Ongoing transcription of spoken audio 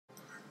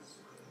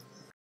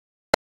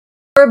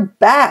We're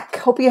back.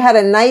 Hope you had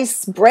a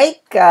nice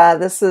break.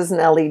 This is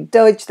Nellie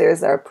Deutsch.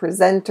 There's our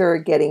presenter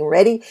getting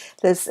ready.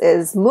 This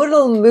is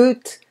Moodle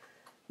Moot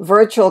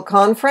virtual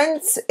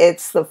conference.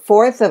 It's the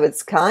fourth of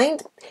its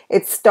kind.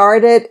 It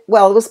started,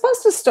 well, it was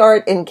supposed to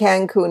start in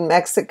Cancun,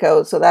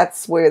 Mexico, so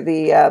that's where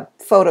the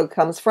photo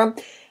comes from.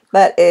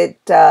 But it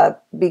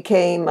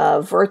became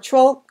a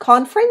virtual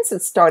conference.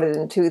 It started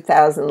in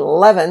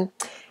 2011,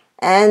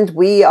 and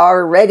we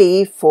are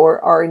ready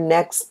for our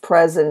next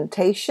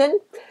presentation.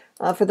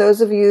 For those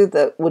of you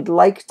that would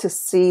like to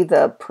see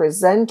the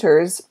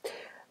presenters,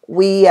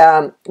 we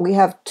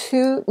have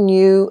two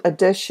new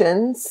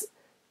additions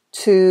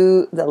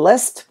to the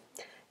list,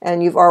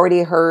 and you've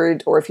already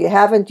heard, or if you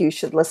haven't, you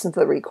should listen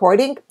to the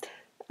recording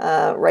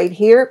right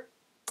here.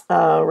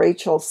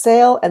 Rachel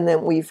Sale, and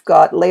then we've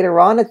got later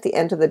on at the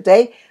end of the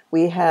day,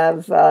 we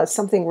have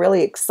something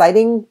really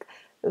exciting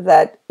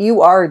that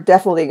you are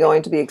definitely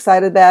going to be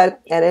excited about,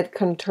 and it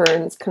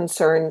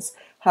concerns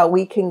how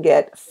we can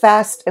get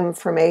fast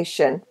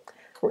information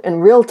in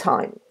real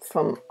time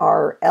from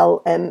our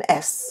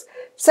LMS.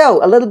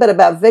 So a little bit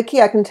about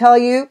Vicky. I can tell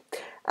you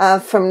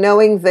from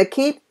knowing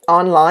Vicky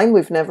online,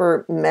 we've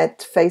never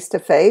met face to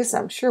face.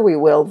 I'm sure we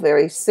will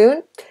very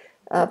soon,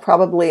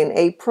 probably in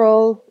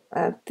April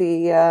at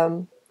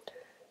the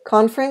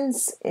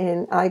conference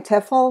in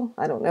ITEFL.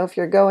 I don't know if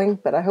you're going,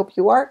 but I hope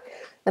you are,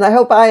 and I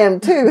hope I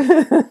am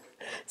too.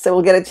 So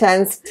we'll get a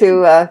chance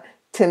to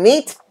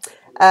meet.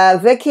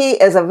 Vicky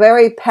is a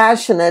very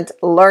passionate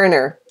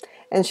learner,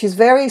 and she's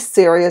very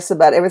serious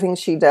about everything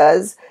she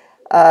does.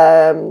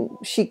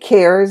 She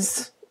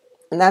cares,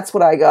 and that's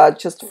what I got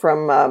just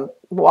from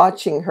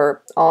watching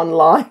her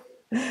online.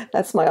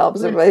 That's my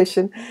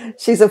observation.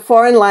 She's a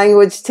foreign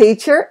language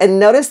teacher, and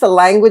notice the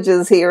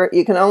languages here.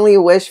 You can only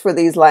wish for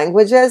these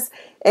languages: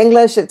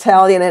 English,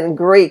 Italian, and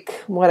Greek.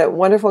 What a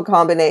wonderful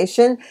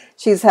combination.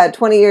 She's had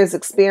 20 years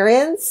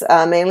experience,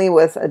 mainly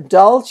with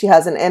adults. She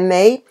has an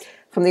MA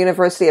from the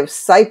University of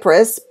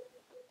Cyprus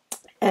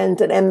and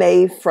an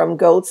MA from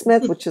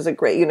Goldsmith, which is a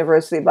great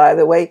university, by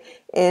the way,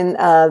 in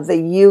the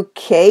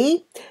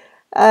UK.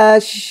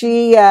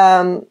 She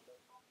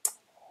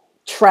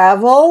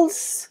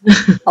travels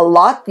a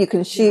lot.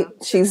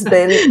 She's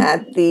been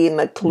at the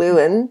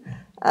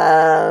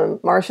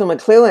Marshall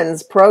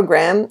McLuhan's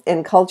program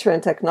in culture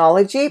and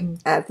technology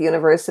at the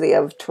University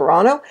of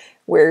Toronto,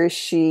 where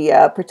she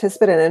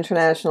participated in an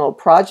international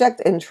project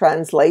in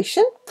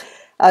translation.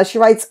 She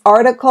writes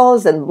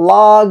articles and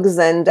blogs,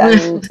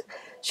 and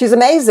she's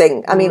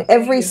amazing. I mean,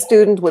 every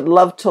student would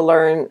love to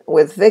learn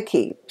with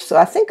Vicky. So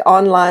I think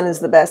online is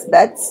the best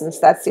bet, since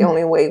that's the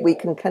only way we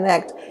can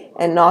connect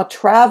and not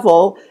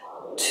travel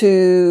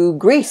to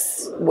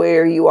Greece,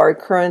 where you are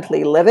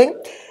currently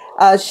living.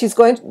 She's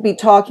going to be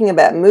talking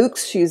about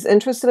MOOCs. She's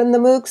interested in the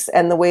MOOCs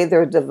and the way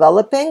they're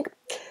developing.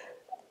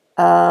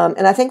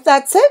 And I think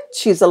that's it.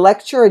 She's a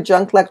lecturer,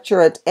 adjunct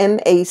lecturer at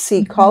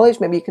MAC College.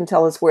 Maybe you can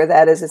tell us where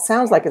that is. It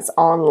sounds like it's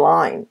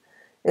online.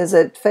 Is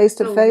it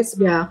face-to-face?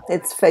 Yeah.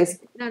 It's face.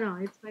 No,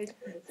 it's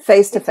face-to-face.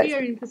 Face-to-face. It's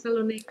here in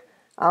Thessaloniki.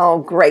 Oh,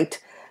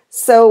 great.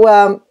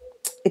 So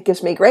it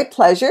gives me great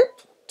pleasure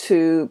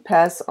to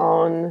pass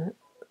on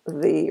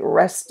the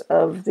rest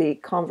of the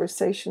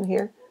conversation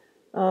here.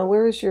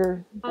 Where is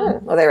your...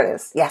 Oh, there it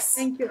is. Yes.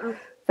 Thank you.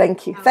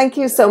 Thank you. Thank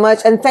you so much.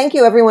 And thank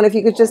you, everyone. If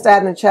you could just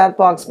add in the chat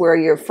box where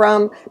you're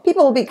from.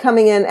 People will be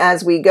coming in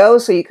as we go,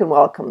 so you can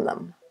welcome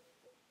them.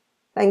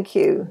 Thank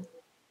you.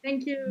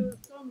 Thank you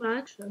so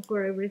much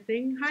for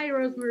everything. Hi,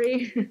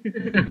 Rosemary.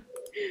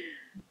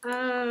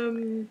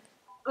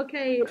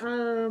 Okay.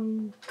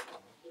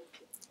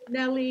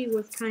 Nellie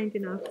was kind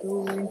enough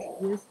to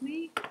introduce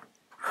me.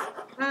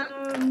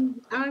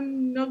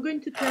 I'm not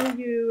going to tell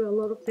you a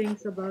lot of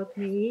things about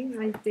me.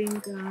 I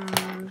think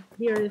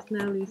here is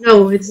Nellie.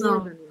 No, it's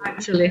not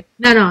actually.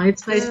 No,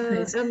 it's face to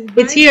face.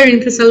 It's here in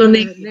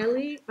Thessaloniki.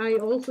 Nellie, I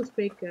also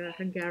speak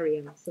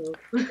Hungarian, so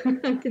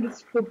I can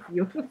spook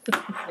you.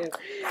 Yeah.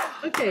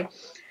 Okay.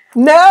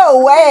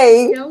 No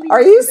way!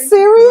 Are you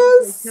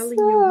serious? Telling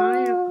you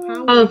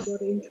how I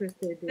got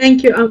interested in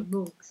thank you.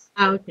 MOOCs.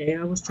 Okay,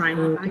 I was trying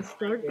to. I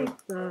started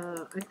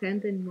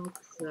attending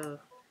MOOCs.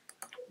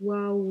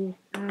 Wow,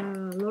 a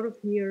lot of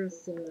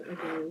years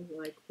ago,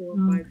 like 4 or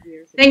 5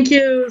 years ago. Thank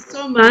you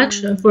so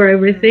much for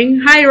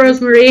everything. Hi,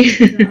 Rosemary.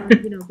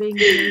 Being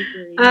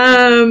very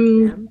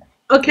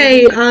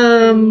okay,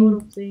 a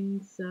lot of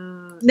things,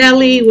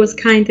 Nellie was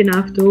kind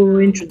enough to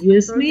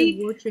introduce me.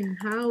 Watching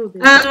how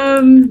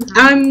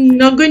I'm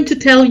not going to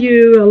tell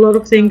you a lot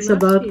of things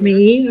about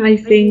me. I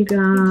think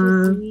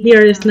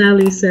here, as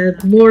Nellie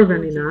said, more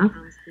than enough.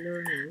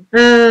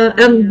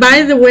 And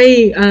by the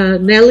way,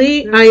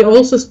 Nellie, I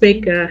also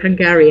speak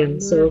Hungarian,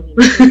 so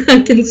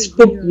I can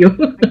spook you.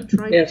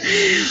 Yeah.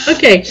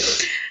 Okay,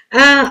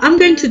 I'm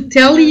going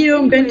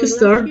to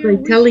start by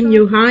telling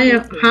you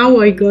how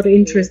I got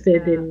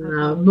interested in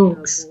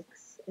MOOCs.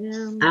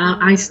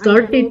 I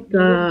started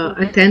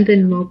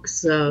attending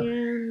MOOCs a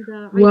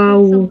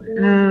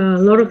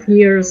lot of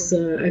years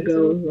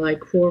ago,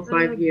 like 4 or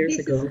 5 years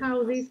ago,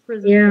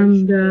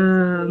 and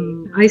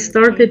I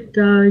started,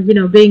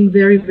 being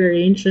very,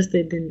 very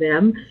interested in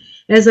them,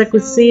 as I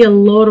could see a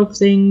lot of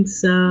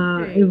things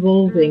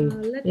evolving,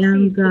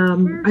 and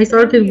I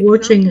started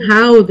watching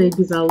how they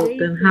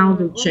developed and how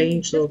they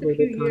changed over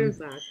the time.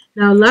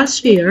 Now,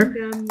 last year,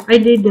 I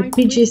did a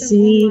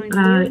PGC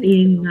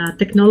in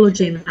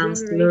Technology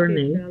Enhanced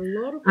Learning.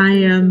 I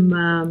am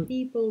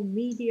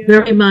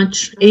very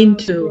much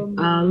into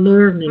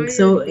learning,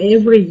 so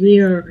every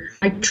year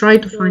I try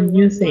to find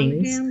new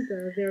things.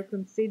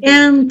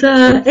 And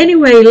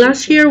anyway,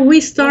 last year we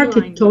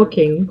started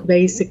talking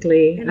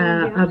basically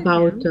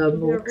about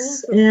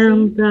MOOCs,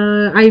 and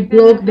I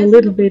blogged a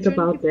little bit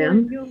about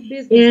them,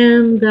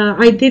 and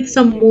I did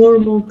some more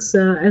MOOCs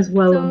as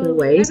well on the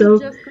way. So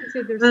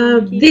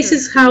this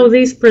is how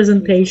this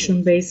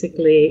presentation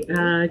basically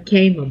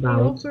came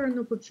about.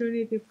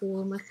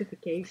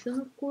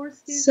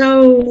 So,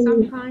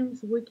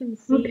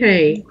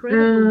 okay,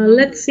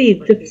 let's see.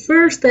 The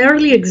first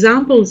early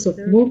examples of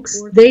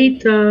MOOCs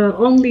date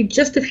only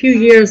just a few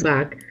years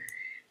back,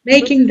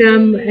 making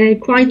them a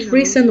quite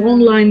recent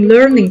online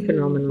learning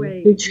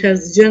phenomenon, which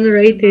has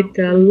generated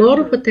a lot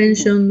of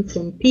attention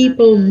from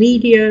people,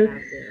 media,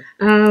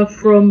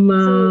 from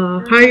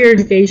higher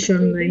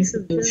education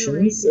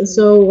institutions.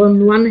 So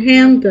on one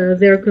hand,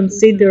 they're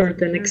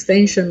considered an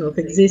extension of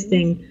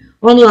existing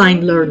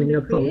online learning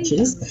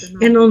approaches,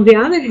 and on the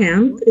other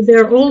hand,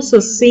 they're also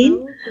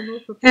seen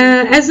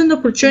as an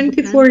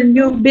opportunity for a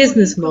new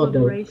business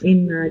model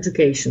in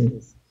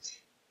education.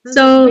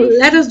 So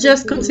let us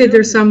just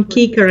consider some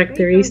key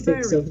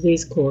characteristics of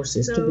these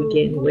courses to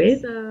begin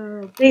with.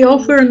 They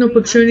offer an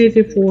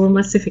opportunity for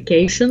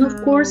massification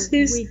of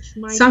courses.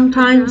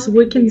 Sometimes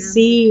we can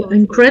see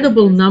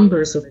incredible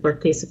numbers of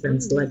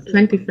participants, like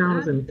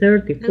 20,000,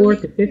 30,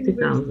 40,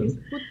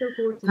 50,000.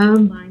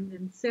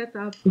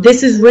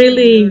 This is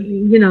really,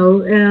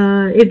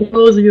 it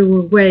blows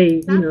you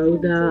away,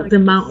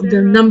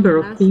 the number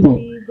of people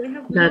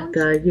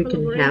that you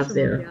can have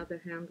there.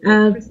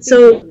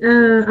 So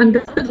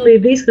undoubtedly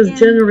this has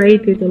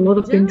generated a lot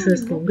of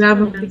interest from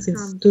governments,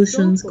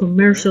 institutions,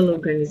 commercial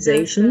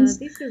organizations,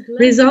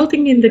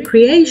 resulting in the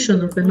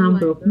creation of a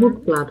number of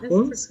MOOC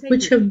platforms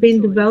which have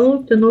been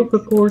developed and offer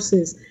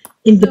courses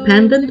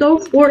independent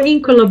of or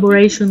in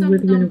collaboration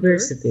with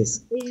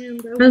universities.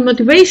 And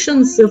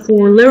motivations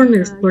for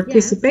learners to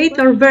participate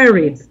are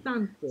varied.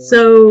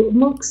 So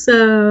MOOCs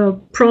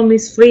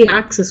promise free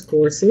access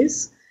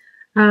courses,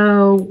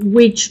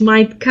 which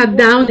might cut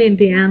down in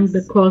the end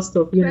the cost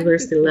of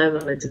university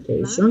level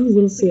education.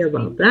 We'll see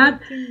about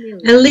that.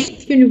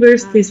 Elite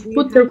universities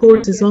put their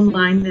courses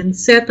online and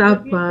set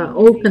up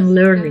open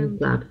learning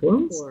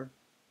platforms.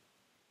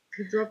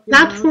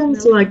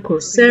 Platforms like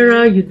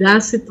Coursera,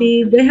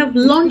 Udacity, they have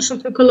launched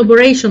a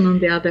collaboration, on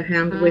the other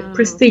hand, with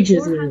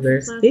prestigious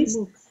universities.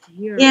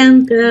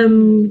 And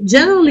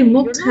generally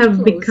MOOCs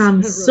have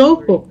become so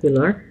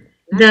popular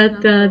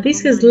that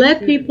this has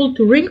led people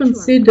to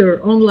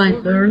reconsider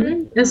online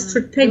learning as a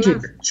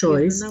strategic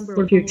choice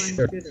for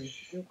future.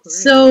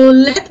 So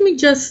let me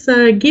just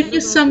give you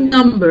some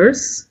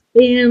numbers,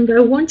 and I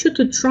want you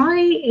to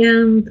try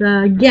and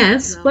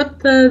guess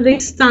what they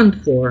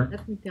stand for.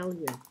 Let me tell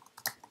you.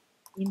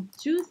 In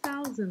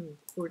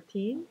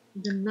 2014,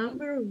 the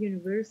number of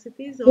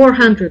universities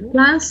 400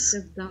 plus,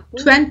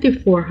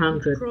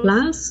 2,400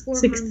 plus,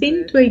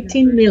 16 to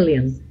 18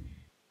 million.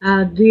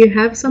 Do you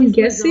have some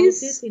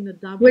guesses?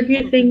 What do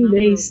you think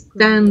they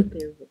stand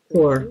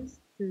for?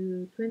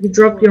 You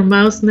drop your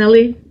mouse,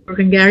 Nelly, for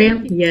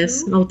Hungarian?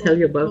 Yes, I'll tell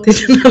you about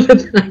it another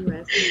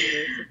time.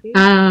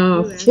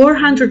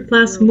 400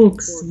 plus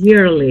MOOCs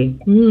yearly.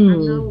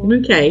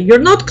 Okay, you're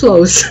not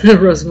close,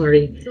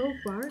 Rosemary.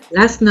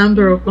 Last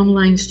number of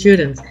online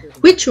students.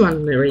 Which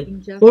one, Mary?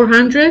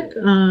 400?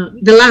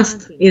 The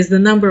last is the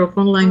number of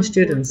online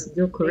students.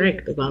 You're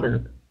correct about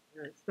that.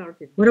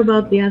 What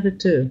about the other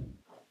two?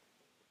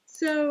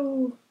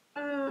 So,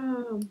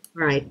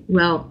 right,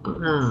 well,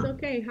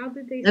 okay. How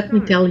did they let me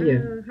tell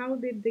you. How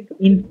did they go?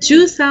 In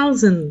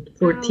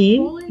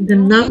 2014, the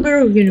number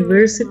of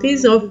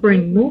universities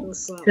offering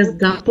MOOCs has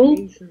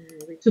doubled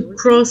to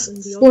cross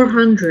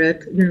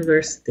 400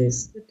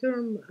 universities.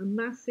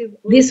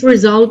 This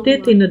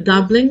resulted in a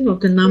doubling of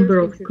the number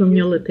of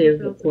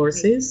cumulative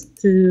courses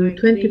to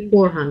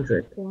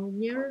 2,400.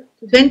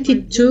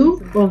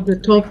 22 of the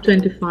top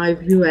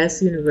 25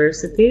 US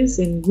universities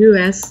in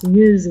US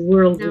News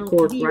World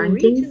Report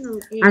ranking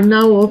are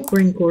now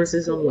offering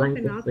courses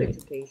online for free.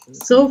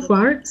 So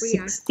far,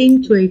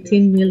 16 to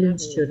 18 million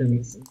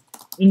students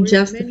in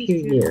just a few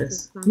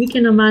years. We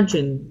can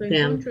imagine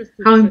then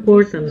how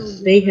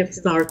important they have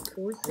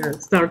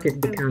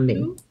started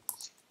becoming.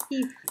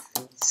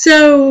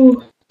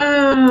 So,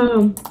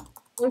 open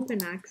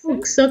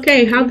access.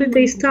 okay, how did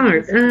they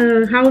start?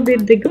 How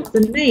did they get the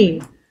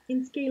name?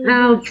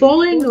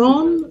 Following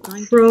on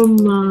from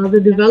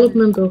the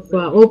development of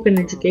open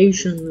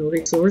education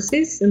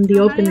resources and the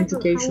open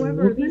education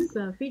movement,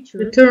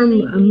 the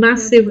term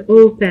massive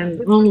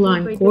open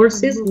online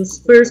courses was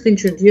first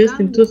introduced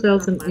in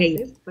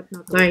 2008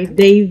 by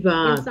Dave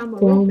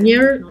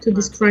Collier to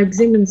describe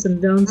Siemens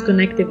and Doan's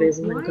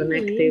connectivism and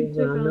connective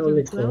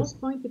knowledge growth.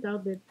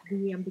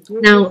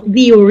 Now,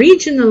 the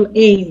original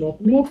aim of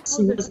MOOCs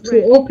was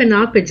to open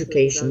up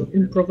education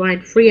and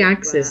provide free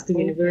access to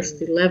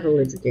university-level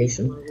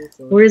education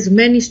for as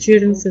many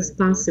students as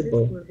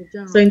possible.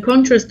 So in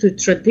contrast to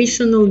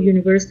traditional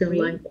university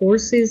online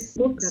courses,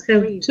 MOOCs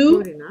have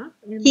two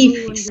key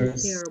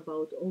features.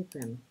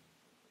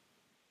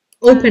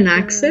 Open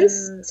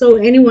access, so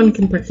anyone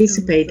can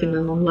participate in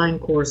an online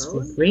course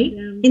for free.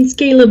 In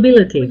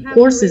scalability,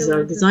 courses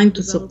are designed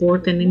to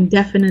support an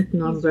indefinite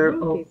number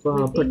of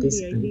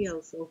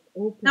participants.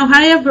 Now,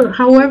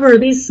 however,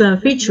 these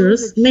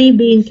features may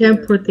be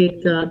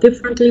interpreted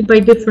differently by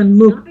different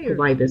MOOC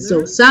providers.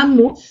 So some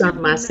MOOCs are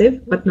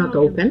massive but not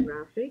open,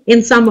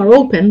 and some are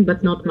open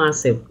but not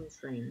massive.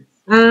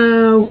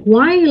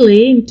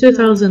 Wiley in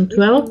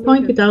 2012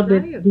 pointed out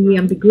that the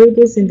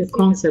ambiguities in the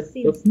concept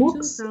of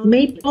MOOCs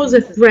may pose a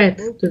threat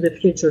to the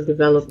future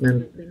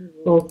development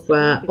of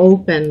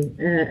open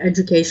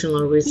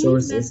educational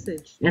resources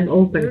and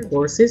open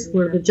courses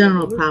where the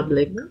general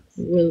public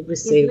will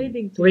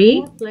receive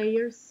free,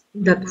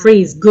 that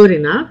free is good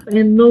enough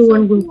and no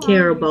one will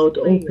care about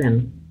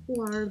open.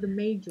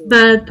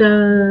 But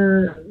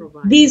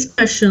these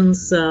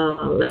questions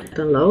left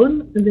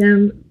alone,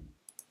 then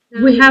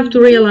we have to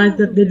realize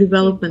that the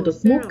development of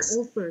MOOCs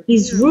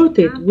is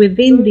rooted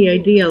within the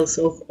ideals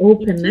of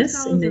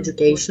openness in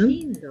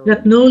education,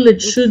 that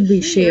knowledge should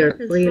be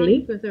shared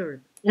freely,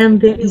 and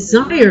the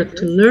desire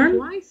to learn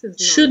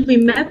should be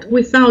met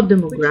without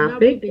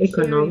demographic,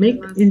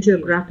 economic, and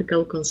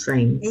geographical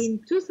constraints.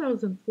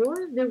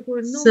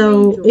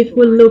 So, if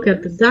we look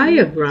at the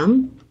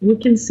diagram, we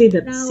can see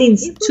that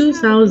since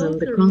 2000,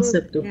 the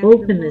concept of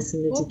openness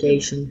in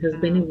education has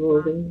been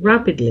evolving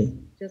rapidly.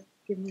 Just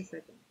give me a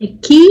second. A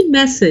key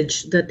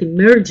message that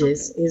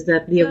emerges is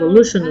that the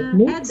evolution of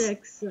MOOCs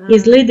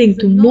is leading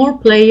to more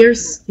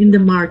players in the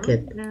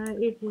market.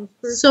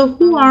 So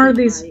who are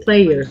these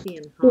players?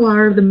 Who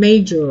are the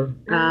major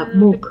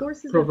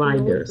MOOC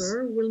providers?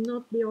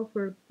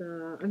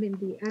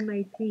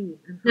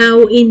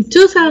 Now, in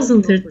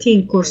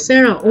 2013,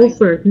 Coursera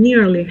offered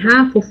nearly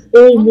half of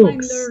all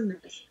MOOCs.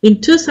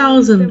 In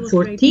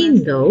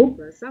 2014, though,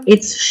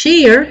 its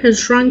share has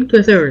shrunk to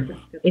a third.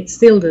 It's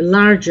still the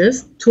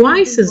largest,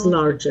 twice as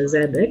large as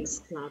edX,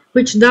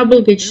 which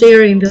doubled its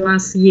share in the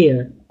last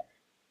year.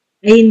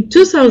 In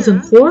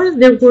 2004,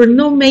 there were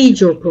no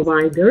major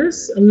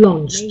providers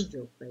launched.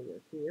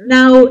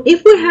 Now,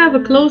 if we have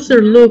a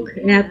closer look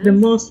at the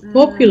most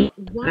popular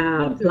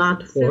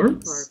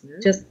platforms,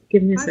 just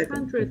give me a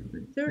second.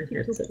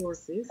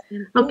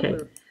 Okay,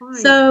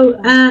 so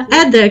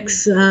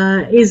edX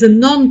is a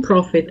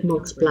non-profit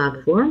MOOCs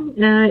platform.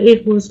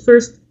 It was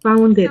first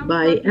founded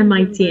by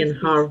MIT and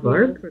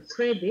Harvard.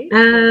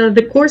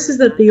 The courses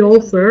that they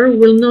offer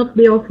will not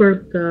be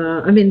offered,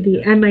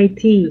 the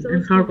MIT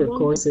and Harvard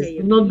courses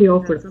will not be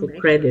offered for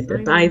credit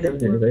at either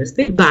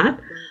university, but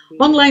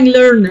online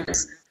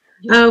learners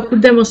who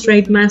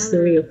demonstrate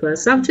mastery of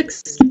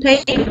subjects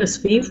pay a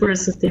fee for a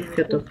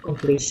certificate of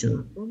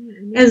completion,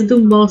 as do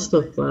most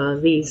of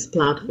these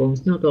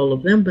platforms, not all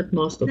of them, but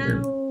most of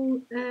them.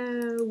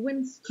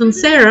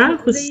 Coursera,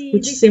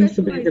 which seems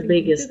to be the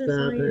biggest,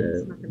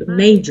 the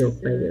major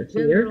player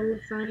here,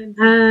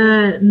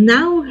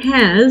 now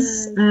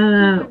has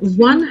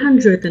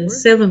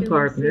 107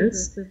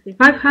 partners,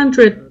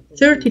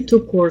 532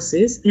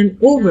 courses, and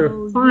over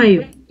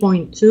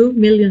 5.2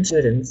 million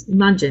students.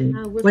 Imagine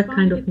what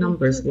kind of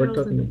numbers we're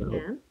talking about.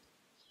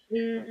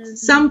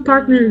 Some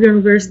partner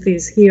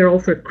universities here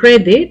offer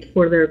credit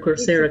for their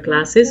Coursera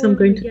classes. I'm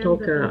going to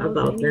talk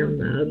about them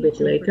a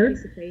bit later.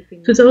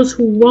 To those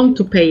who want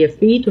to pay a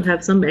fee to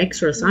have some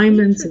extra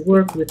assignments,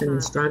 work with an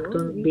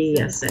instructor,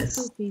 be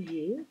assessed.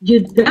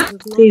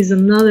 Udacity is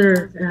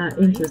another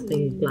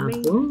interesting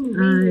platform.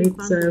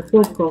 It's a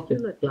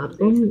for-profit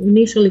platform,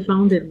 initially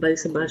founded by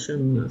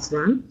Sebastian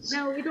Sran.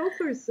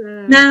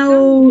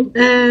 Now,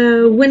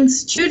 when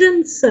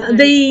students,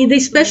 they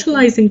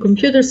specialize in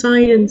computer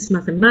science,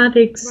 mathematics,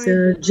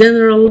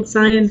 general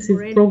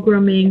sciences,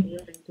 programming.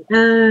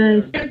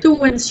 Too,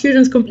 when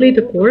students complete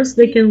a course,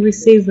 they can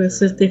receive a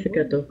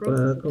certificate of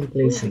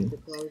completion.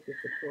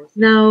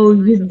 Now,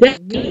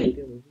 Udemy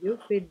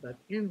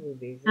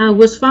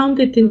was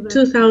founded in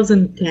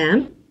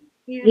 2010,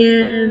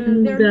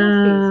 and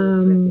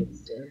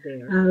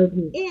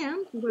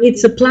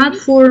it's a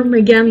platform,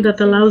 again,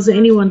 that allows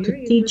anyone to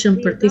teach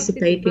and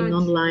participate in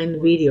online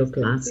video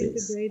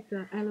classes.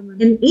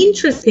 An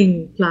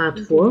interesting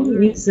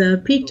platform is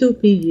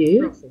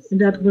P2PU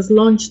that was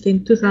launched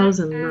in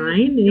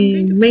 2009,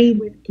 and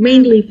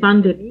mainly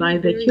funded by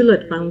the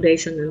Hewlett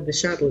Foundation and the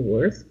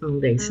Shuttleworth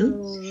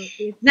Foundation.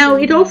 Now,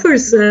 it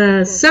offers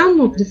some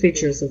of the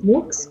features of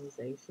MOOCs,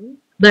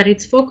 but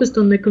it's focused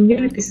on the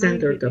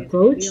community-centered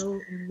approach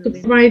to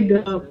provide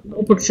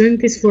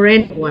opportunities for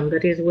anyone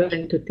that is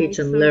willing to teach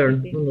and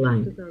learn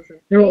online.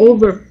 There are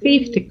over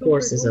 50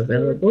 courses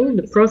available.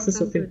 The process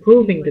of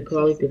improving the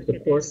quality of the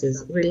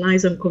courses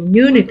relies on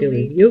community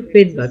review,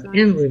 feedback,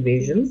 and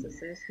revision,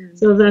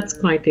 so that's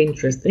quite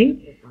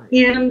interesting.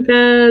 And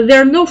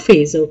there are no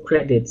fees or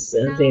credits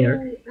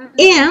there.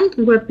 And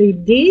what they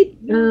did,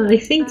 I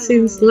think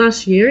since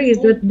last year,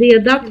 is that they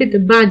adopted a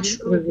badge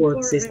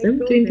reward system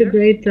to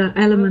integrate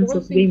elements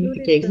of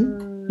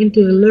gamification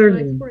into the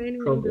learning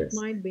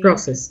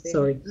process.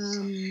 Sorry.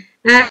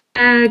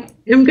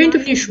 I'm going to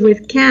finish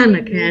with Khan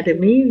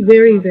Academy,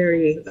 very,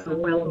 very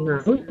well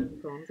known.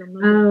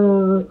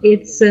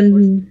 It's a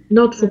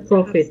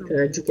not-for-profit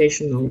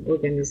educational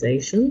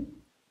organization.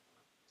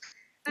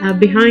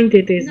 Behind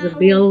it is the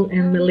Bill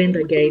and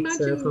Melinda Gates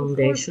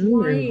Foundation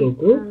and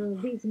Google.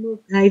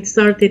 It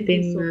started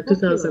in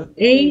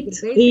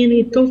 2008 and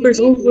it offers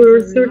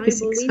over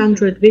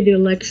 3,600 video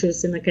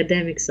lectures in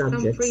academic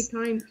subjects.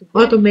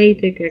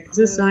 Automatic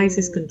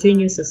exercises,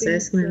 continuous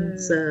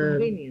assessments,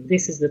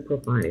 this is the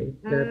profile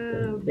that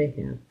they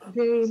have.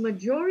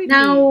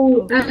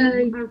 Now,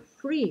 are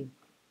free.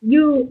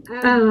 You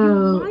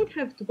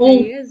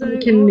all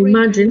can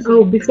imagine,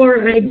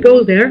 before I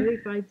go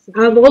there,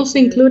 I've also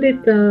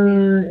included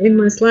in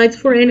my slides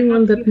for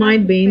anyone that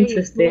might be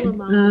interested,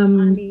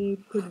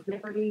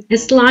 a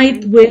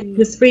slide with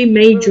the three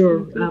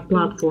major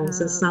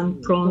platforms and some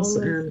pros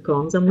and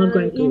cons. I'm not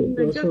going to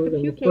go through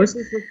them, of course,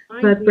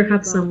 but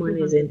perhaps someone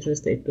is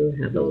interested to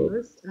have a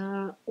look.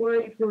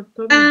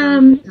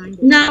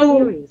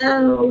 Now,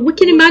 we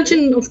can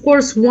imagine, of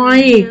course,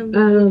 why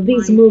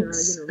these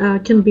MOOCs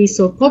can be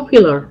so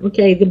popular.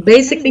 Okay, the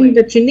basic thing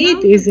that you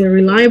need is a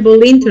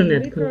reliable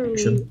internet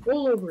connection,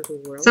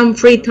 some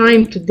free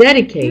time to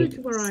dedicate,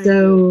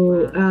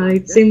 so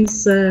it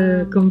seems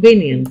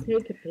convenient.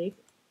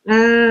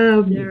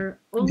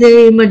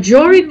 The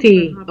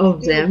majority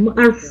of them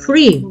are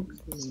free.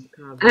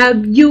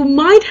 You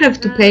might have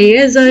to pay,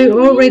 as I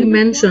already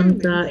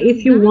mentioned,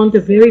 if you want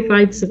a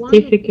verified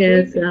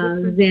certificate,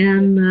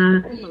 then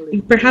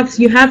perhaps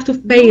you have to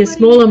pay a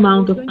small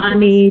amount of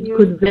money. It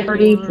could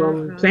vary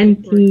from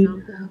 $20,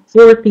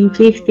 $40,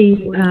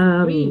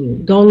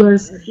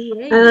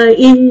 $50.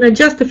 In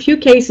just a few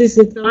cases,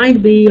 it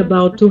might be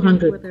about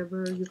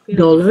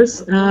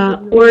 $200.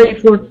 Or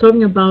if we're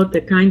talking about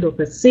a kind of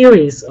a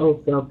series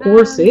of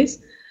courses,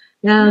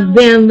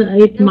 then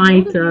it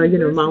might,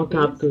 mount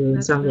up to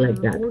something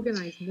like that.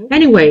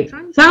 Anyway,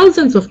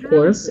 thousands of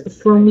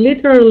courses from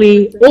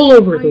literally all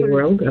over the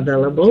world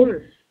available,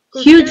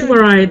 huge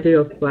variety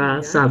of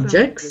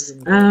subjects.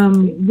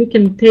 You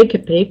can take a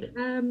pick.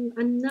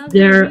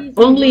 There are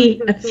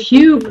only a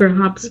few,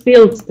 perhaps,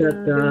 fields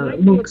that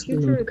MOOCs do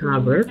not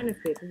cover.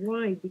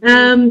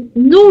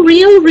 No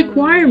real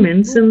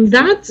requirements, and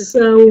that's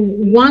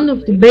one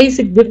of the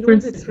basic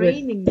differences with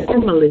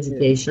formal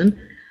education.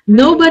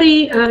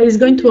 Nobody is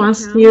going to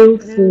ask you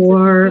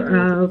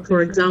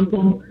for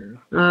example,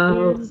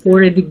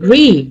 for a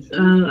degree,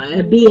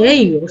 a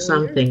BA or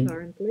something.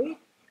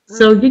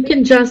 So you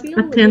can just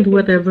attend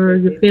whatever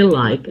you feel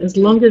like, as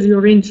long as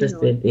you're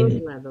interested in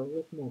it.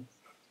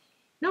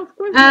 Now, of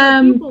course,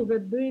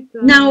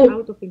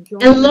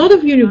 a lot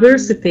of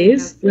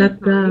universities that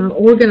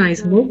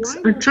organize MOOCs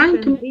are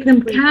trying to make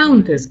them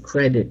count as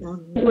credit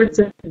towards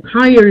a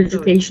higher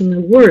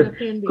educational world.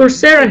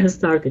 Coursera has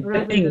started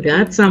doing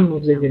that, some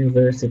of the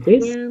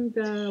universities.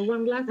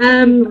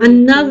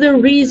 Another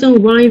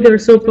reason why they're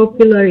so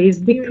popular is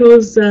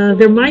because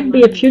there might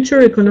be a future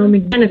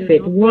economic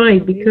benefit. Why?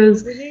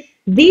 Because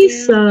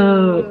these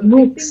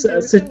MOOCs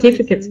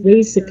certificates,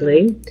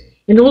 basically,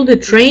 and all the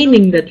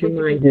training that you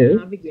might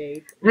do,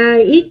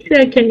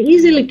 it can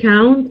easily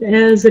count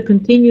as a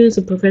continuous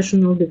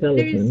professional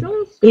development.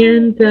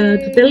 And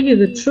to tell you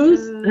the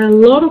truth, a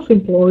lot of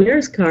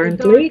employers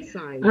currently,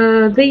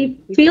 they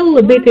feel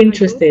a bit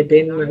interested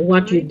in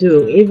what you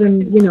do,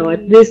 even,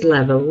 at this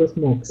level with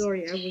MOOCs.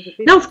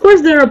 Now, of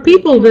course, there are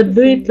people that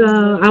do it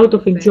out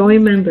of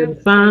enjoyment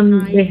and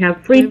fun. They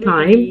have free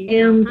time,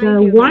 and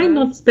why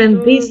not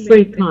spend this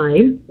free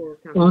time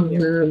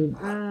on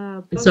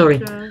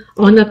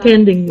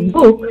attending the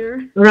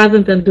MOOC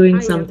rather than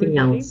doing something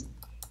else.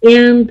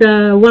 And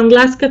one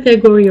last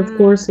category, of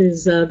course,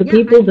 is the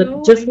people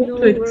that just want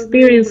to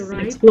experience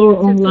and explore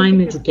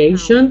online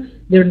education.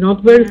 They're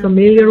not very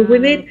familiar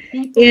with it,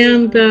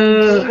 and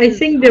I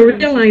think they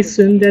realize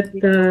soon that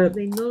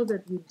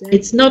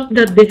it's not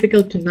that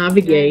difficult to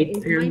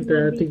navigate and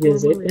to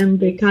use it, and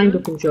they kind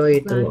of enjoy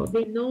it a lot.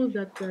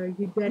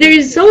 There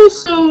is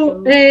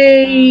also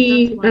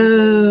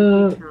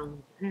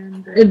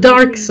a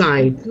dark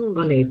side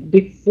on it.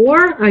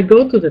 Before I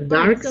go to the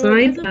dark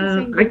side,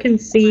 I can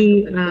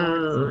see,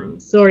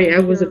 sorry, I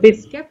was a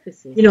bit,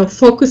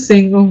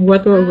 focusing on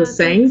what I was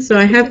saying, so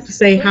I have to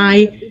say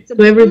hi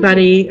to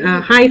everybody.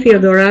 Hi,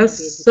 Theodora,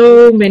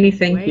 so many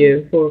thank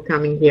you for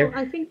coming here.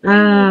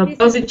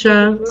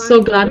 Pozica,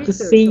 so glad to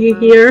see you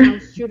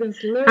here.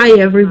 Hi,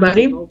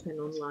 everybody.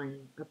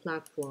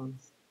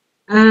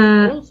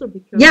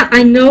 Yeah,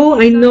 I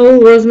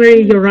know,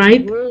 Rosemary, you're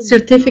right.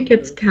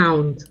 Certificates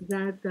count,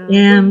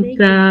 and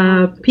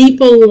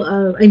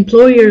people,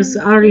 employers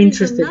are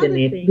interested in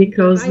it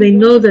because they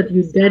know that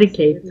you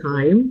dedicate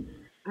time.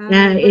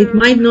 It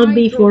might not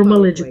be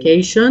formal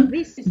education,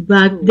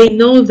 but they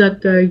know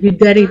that you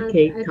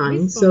dedicate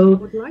time,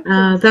 so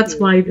that's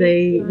why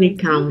they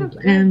count,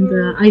 and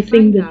I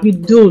think that you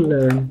do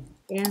learn.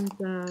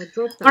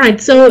 All right,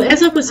 so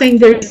as I was saying,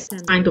 there is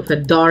kind of a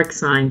dark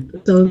side.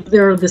 So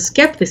there are the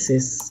skeptics.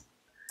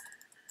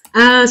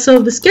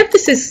 So the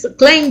skeptics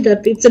claim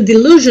that it's a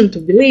delusion to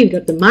believe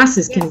that the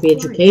masses can be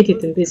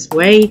educated in this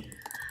way.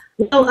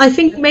 Well, I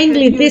think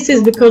mainly this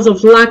is because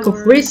of lack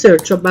of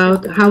research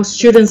about how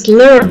students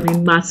learn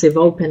in massive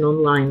open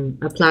online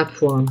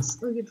platforms.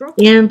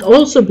 And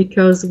also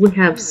because we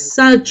have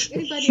such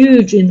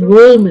huge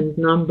enrollment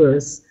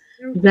numbers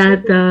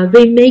that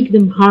they make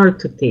them hard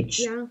to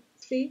teach.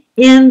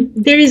 And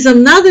there is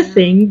another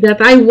thing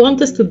that I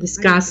want us to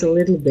discuss a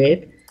little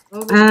bit.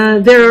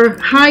 There are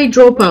high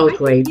dropout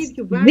rates.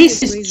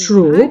 This is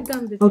true,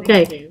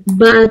 okay,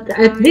 but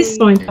at this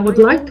point I would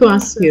like to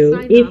ask you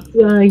if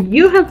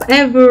you have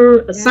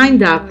ever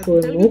signed up for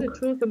a MOOC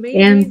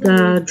and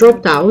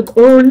dropped out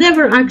or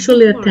never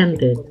actually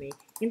attended.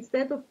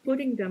 Instead of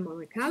putting them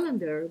on a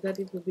calendar, that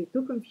it would be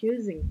too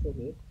confusing for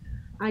me,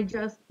 I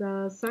just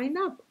sign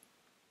up.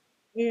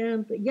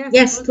 And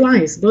yes,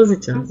 twice,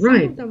 Bozica,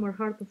 right. Some of them are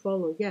hard to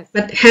follow, yes.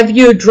 But have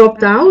you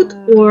dropped out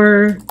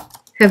or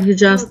have you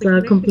just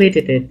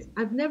completed it?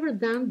 I've never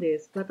done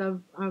this, but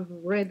I've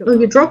read about it. Oh,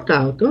 you dropped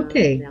out,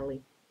 okay.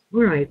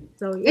 All right.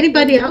 So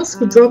anybody else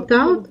who dropped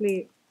out?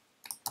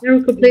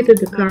 Never completed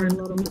the current.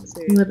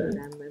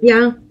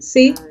 Yeah,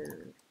 see?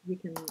 You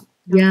can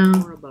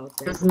more about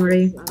that.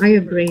 Sorry, I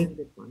agree.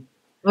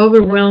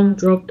 Overwhelmed,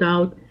 dropped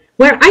out.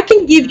 Well, I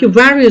can give you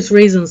various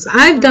reasons.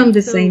 I've done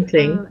the same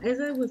thing.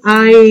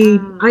 I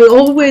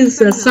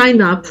always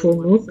sign up for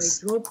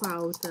MOOCs,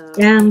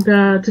 and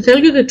to tell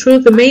you the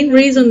truth, the main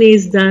reason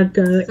is that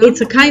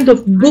it's a kind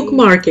of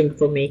bookmarking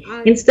for me.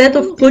 Instead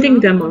of putting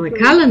them on a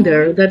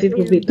calendar, that it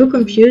would be too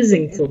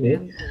confusing for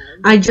me,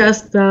 I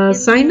just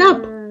sign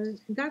up.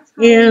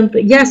 And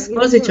yes,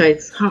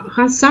 Bozica,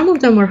 some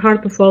of them are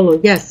hard to follow,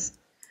 yes.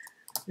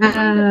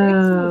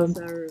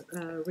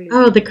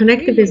 The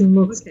connectivism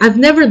MOOCs. I've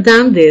never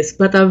done this,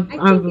 but I've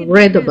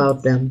read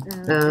about them,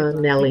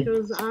 Nelly.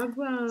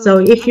 So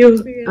if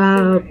you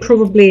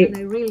probably,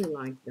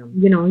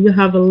 you know, you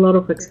have a lot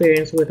of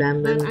experience with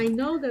them, and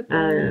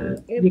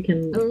you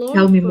can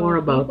tell me more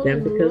about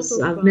them because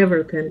I've never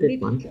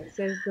attended one.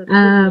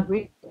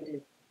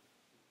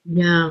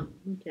 Yeah.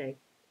 Okay.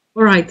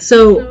 All right,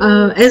 so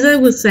as I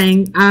was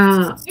saying,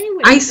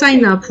 I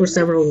sign up for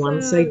several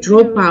ones. I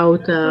drop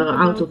out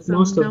of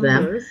most of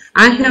them.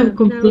 I have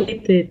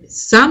completed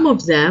some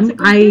of them.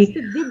 I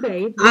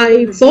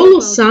follow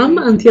some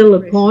until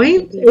a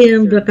point,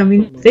 and that I'm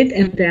interested,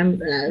 and then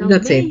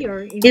that's it.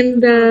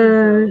 And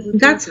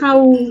that's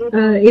how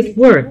it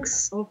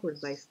works. Offered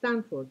by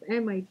Stanford,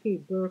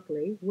 MIT,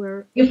 Berkeley,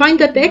 where you find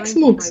that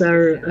XMOOCs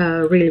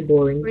are really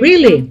boring.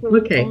 Really?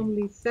 Okay.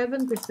 Only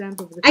 7%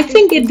 of the I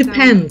think it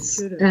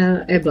depends.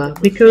 Eba,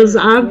 because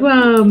I've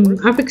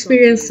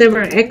experienced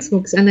several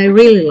XMOOCs and I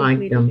really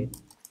like them.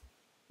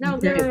 Now,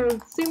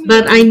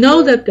 but I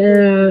know that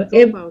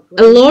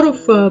a lot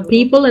of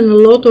people and a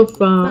lot of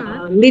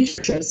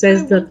literature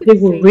says that they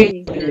will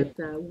read it.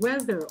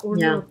 Whether or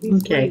not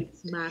these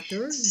rates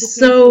matter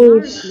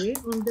so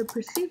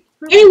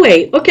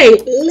anyway, okay,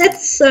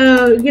 let's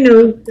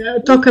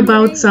talk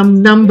about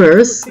some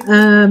numbers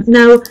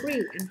now.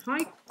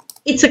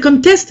 It's a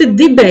contested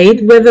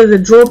debate whether the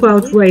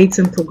dropout rates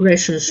and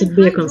progression should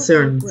be a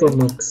concern for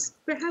MOOCs.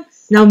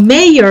 Now,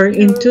 Mayer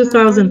in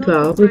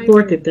 2012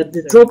 reported that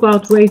the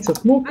dropout rates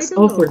of MOOCs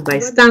offered by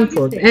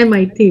Stanford,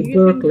 MIT,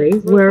 Berkeley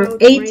were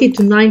 80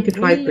 to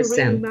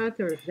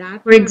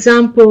 95%. For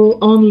example,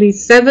 only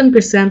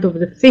 7% of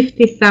the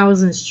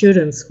 50,000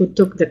 students who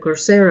took the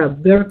Coursera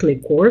Berkeley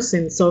course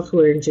in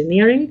software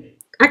engineering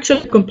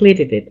actually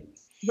completed it.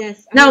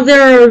 Yes. Now,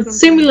 there are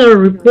similar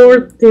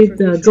reported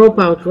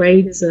dropout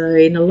rates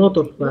in a lot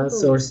of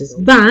sources,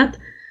 but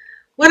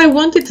what I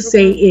wanted to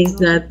say is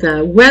that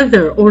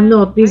whether or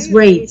not these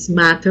rates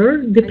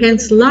matter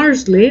depends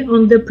largely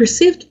on the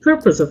perceived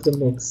purpose of the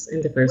MOOCs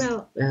in the first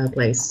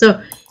place.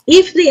 So,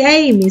 if the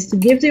aim is to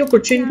give the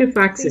opportunity of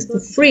access to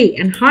free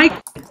and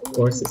high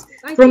courses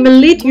from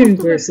elite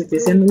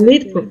universities and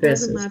elite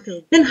professors,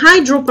 then high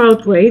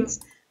dropout rates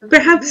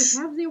perhaps,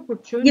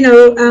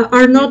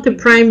 are not the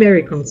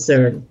primary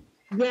concern.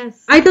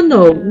 Yes. I don't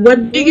know.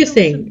 What do you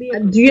think?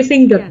 Do you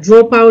think that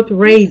dropout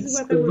rates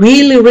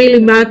really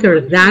matter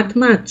that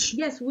much?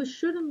 Yes, we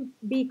shouldn't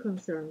be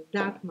concerned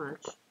that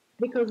much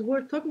because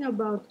we're talking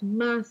about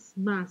mass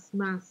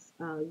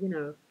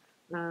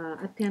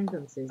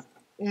attendances.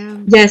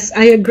 And yes,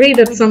 I agree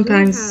that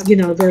sometimes,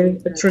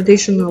 the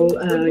traditional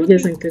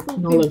using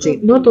technology,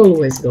 not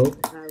always though.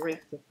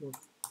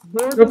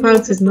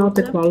 Dropouts is not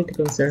a quality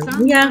concern.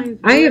 Yeah,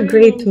 I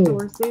agree too.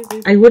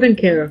 I wouldn't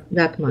care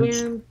that much.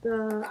 And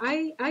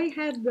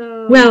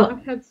Well,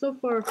 I've had so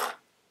far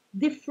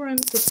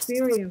different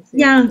experiences.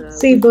 yeah,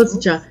 see, with both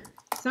books. ja.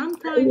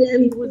 Sometimes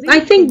it was I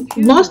even think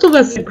confusing most of for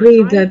us me. I agree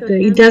tried that to it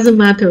attend doesn't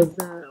this matter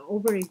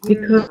over a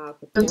year and a half,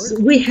 of because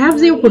course. we have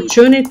the It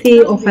opportunity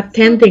of sounded so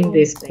attending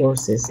these promising.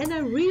 courses. And I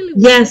really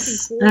was Yes,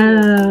 looking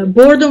forward to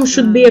boredom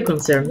should be a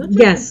concern. not just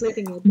Yes,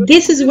 completing it, but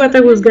this is just what I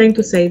was going attending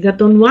to it. say, that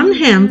on one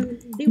hand, And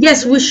they were yes,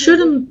 we very good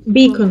shouldn't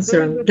be from a very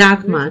concerned good that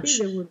university. much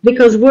They were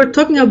because dealing we're with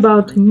talking big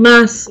about time.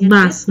 mass, And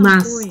at some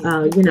mass,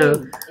 point, you the know,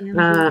 dates and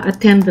the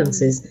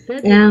attendances.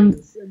 And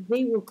deadlines,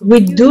 they were we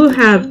confusing. do They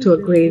have changed to them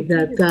agree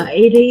that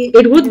repeatedly.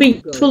 it would I be had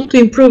to go. useful to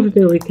improve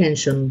the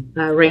retention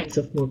rates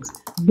of MOOCs.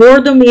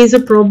 Boredom is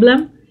a problem.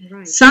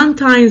 Right.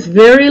 Sometimes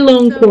very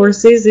long So,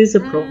 courses is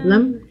a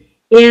problem.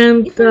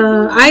 And if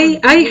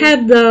I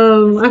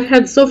go on I've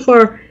had so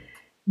far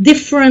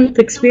different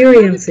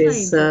experiences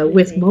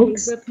with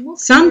MOOCs.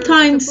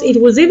 Sometimes it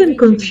was even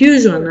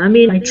confusion. I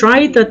mean, I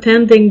tried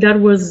attending, that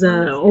was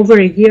over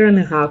a year and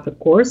a half, of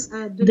course,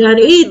 that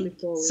it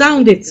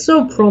sounded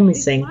so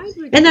promising.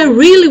 And I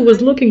really was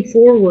looking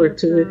forward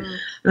to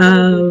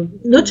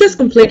not just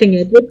completing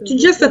it, but to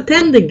just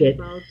attending it.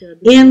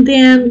 And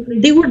then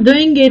they were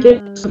doing it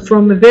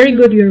from a very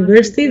good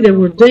university. They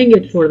were doing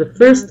it for the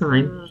first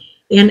time.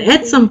 And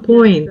at some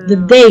point, the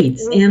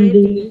dates and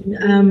the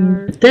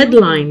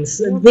deadlines,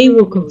 they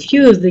were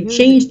confused. They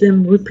changed them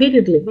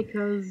repeatedly.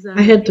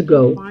 I had to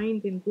go.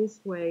 Find in this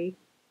way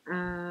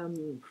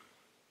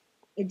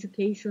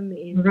education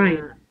in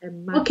Right. a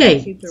much Okay,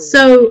 cheaper way.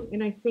 so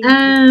And I think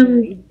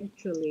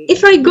eventually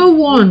if I go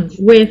on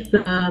with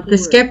the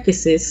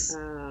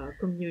skepticism,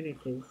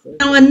 communities.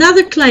 now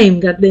another claim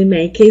that they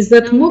make is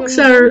that MOOCs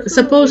are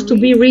supposed to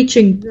be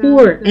reaching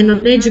poor and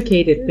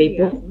uneducated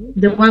people.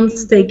 The ones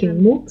taking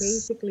MOOCs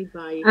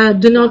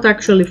do not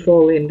actually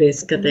fall in this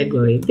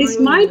category. This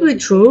might be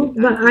true,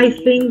 but I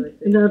think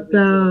that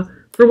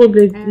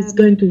probably it's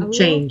going to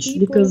change,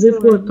 because if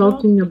we're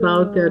talking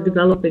about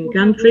developing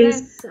countries,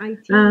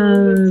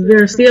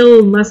 there still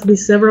must be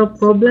several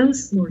problems,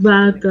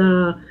 but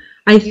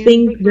I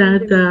think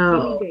that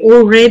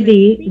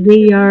already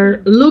they are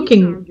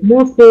looking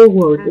more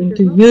forward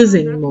into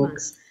using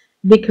MOOCs,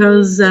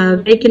 because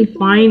they can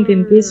find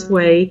in this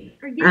way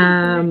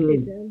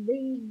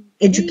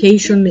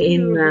education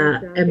in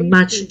a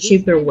much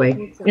cheaper way.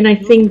 And I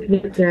think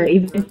that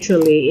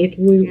eventually it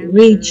will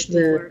reach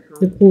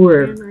the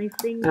poorer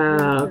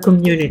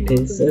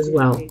communities as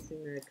well.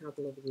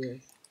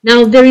 Now,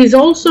 there is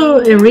also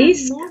a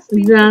risk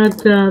that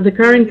the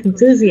current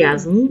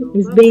enthusiasm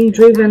is being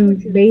driven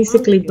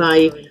basically by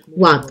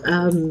what?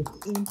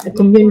 A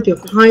community of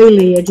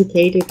highly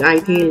educated,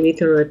 IT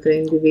literate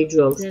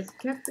individuals.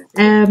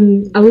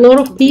 A lot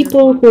of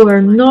people who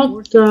are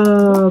not,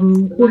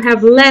 who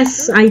have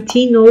less IT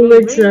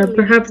knowledge,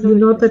 perhaps do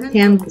not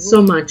attend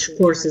so much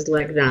courses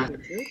like that.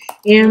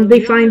 And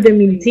they find them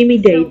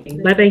intimidating.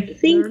 But I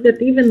think that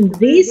even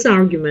this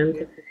argument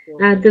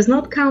does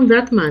not count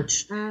that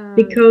much,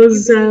 because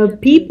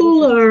people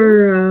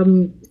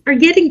are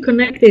getting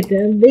connected,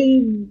 and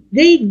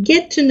they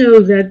get to know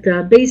that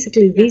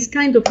basically these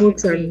kind of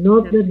books are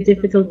not that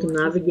difficult to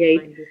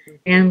navigate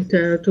and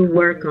to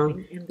work on.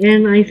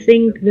 And I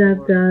think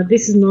that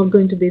this is not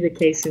going to be the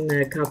case in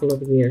a couple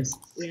of years.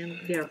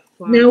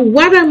 Now,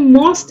 what I'm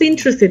most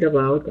interested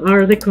about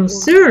are the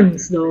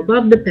concerns, though,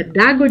 about the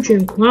pedagogy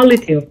and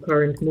quality of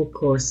current MOOC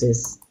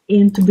courses.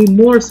 And to be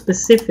more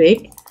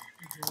specific,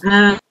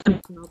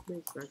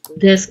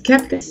 the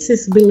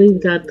skeptics believe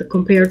that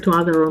compared to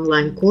other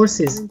online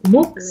courses,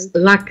 MOOCs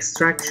lack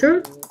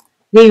structure.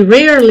 They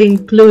rarely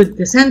include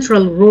the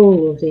central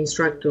role of the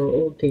instructor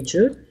or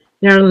teacher.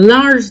 They are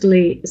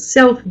largely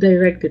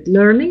self-directed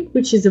learning,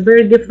 which is a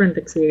very different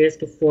experience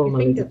to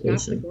formal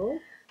education.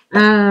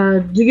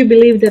 Do you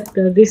believe that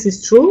this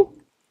is true?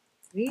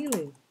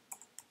 Really?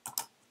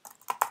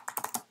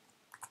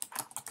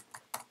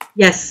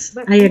 Yes,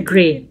 I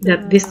agree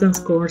that distance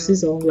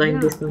courses, online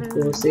distance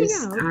courses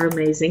are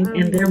amazing,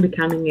 and they're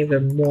becoming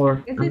even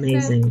more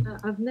amazing.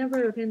 I've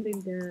never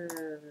attended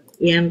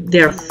and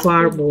they're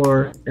far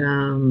more,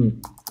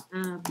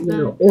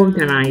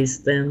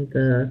 organized and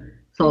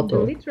thought of.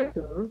 The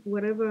literature,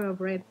 whatever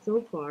I've read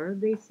so far,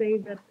 they say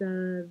that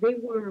they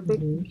were a bit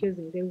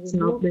confusing. They were it's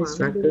not more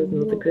instructive, fun,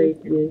 not a great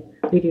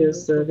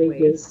videos.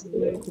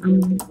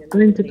 I'm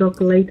going to talk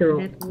later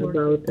on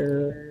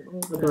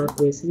about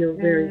this. You're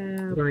very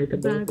right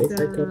about this.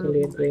 I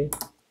totally agree.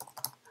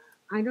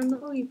 I don't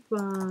know if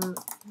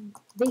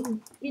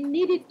it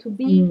needed to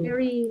be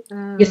very.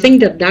 You think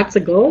that that's a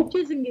goal?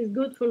 Choosing is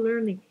good for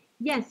learning.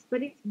 Yes,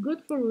 but it's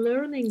good for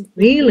learning for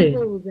really?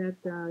 People that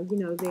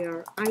they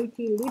are IT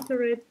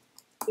literate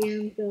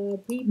and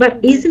people.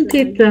 But isn't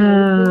it?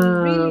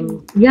 Other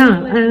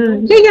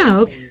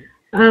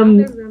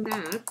than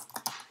that,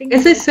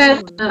 as I said,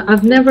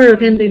 I've never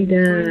attended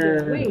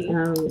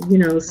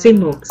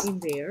CMOOCs. In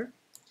there.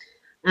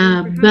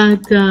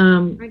 But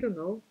I don't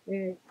know.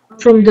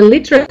 from the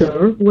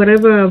literature,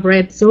 whatever I've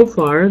read so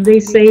far, they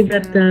say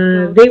that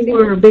they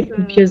were a bit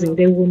confusing.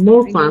 They were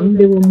more fun.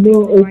 They were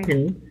more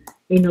open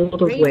in a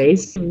lot of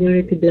ways,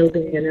 community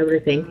building and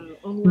everything,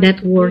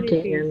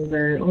 networking and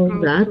all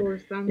that.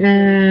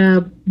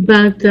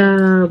 But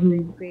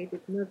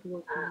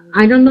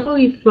I don't know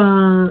if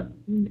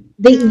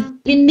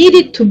they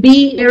needed to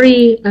be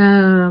very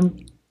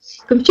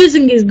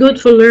confusing is good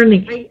for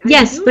learning.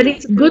 Yes, but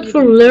it's good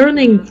for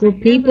learning for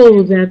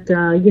people that,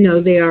 you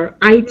know, they are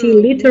IT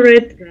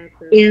literate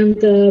and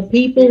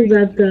people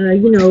that,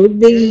 you know,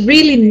 they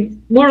really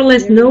more or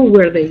less know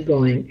where they're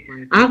going.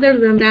 Other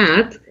than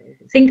that,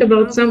 think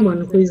about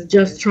someone who is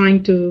just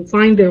trying to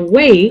find their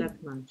way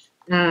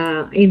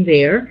in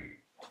there,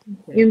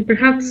 and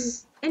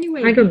perhaps,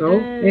 I don't know,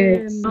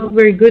 it's not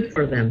very good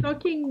for them.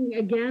 Talking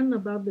again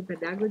about the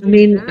pedagogy. I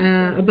mean,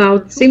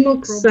 about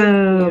CMOOCs,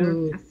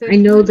 I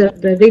know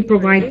that they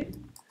provide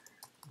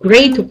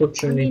great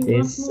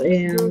opportunities,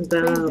 and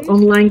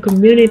online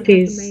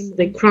communities,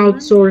 they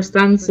crowdsourced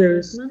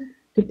answers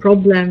to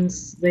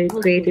problems, they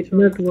created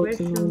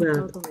networks and all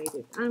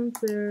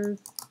that.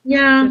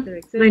 Yeah,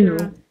 I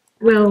know.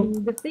 Well,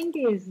 the thing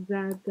is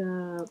that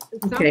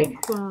okay,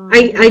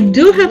 I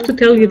do have to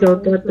tell you though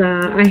that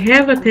I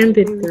have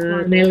attended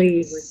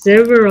Nelly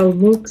several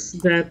MOOCs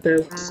that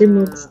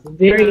CMOOCs,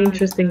 very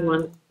interesting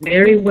one,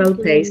 very well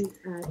paced,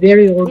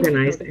 very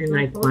organized, and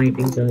I quite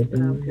enjoyed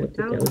them, I have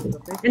to tell you.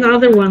 And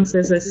other ones,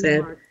 as I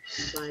said,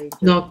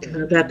 not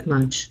that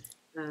much.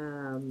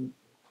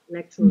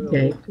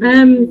 Okay.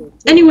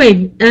 Anyway,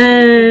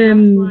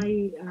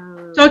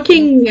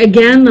 talking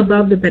again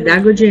about the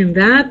pedagogy and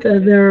that,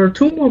 there are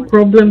two more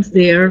problems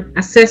there: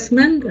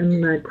 assessment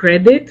and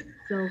credit.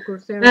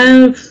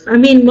 I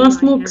mean, most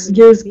MOOCs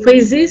use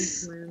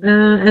quizzes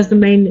as the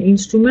main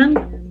instrument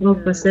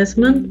of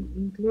assessment,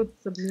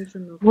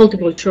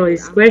 multiple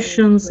choice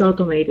questions,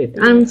 automated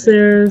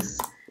answers,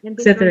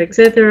 etc.,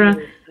 etc.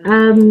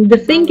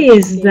 The thing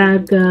is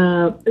that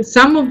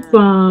some of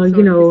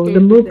you know, the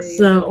MOOCs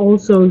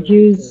also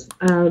use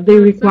they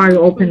require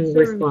open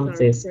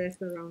responses,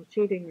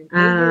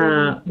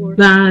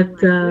 but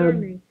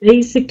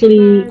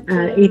basically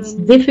it's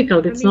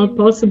difficult. It's not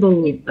possible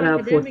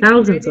for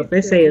thousands of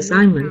essay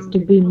assignments to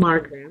be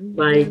marked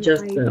by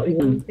just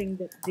one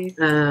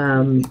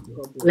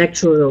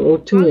lecturer or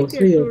two or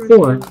three or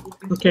four.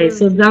 Okay,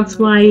 so that's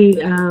why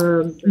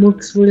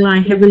MOOCs rely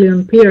heavily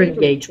on peer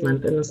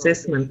engagement and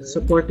assessment to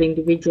support the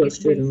individual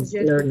students'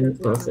 learning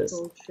process.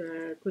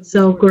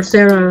 So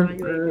Coursera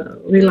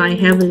rely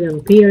heavily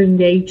on peer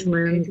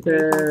engagement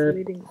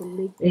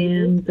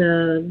and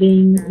they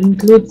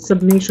include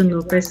submission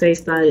of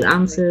essay-style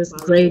answers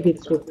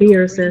graded through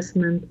peer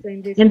assessment,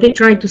 and they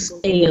try to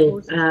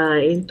scale,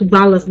 to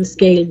balance the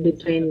scale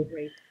between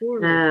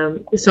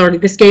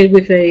the scale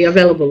with the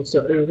available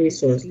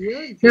resource.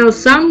 Now,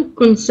 some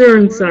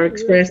concerns are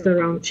expressed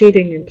around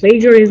cheating and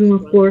plagiarism,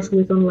 of course,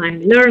 with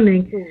online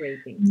learning,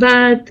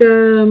 but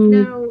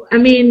I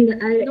mean,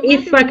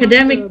 if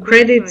academic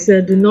credits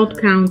do not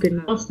count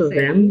in most of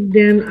them,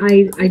 then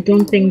I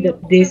don't think that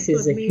this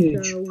is a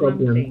huge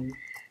problem.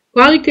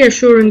 Quality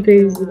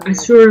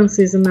assurance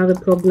is another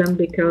problem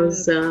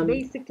because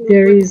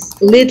there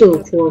is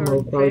little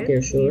formal quality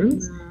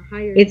assurance.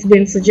 It's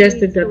been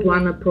suggested that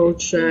one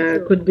approach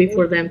could be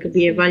for them to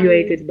be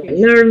evaluated by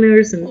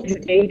learners and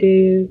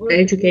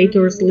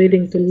educators,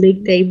 leading to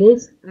league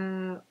tables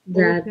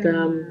that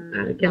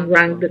can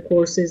rank the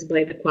courses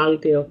by the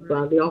quality of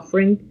the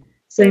offering.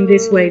 So in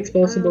this way, it's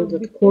possible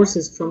that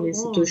courses from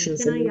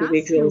institutions and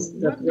individuals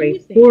that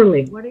rate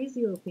poorly, what is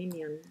your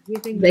opinion? Do you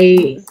think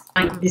they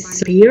might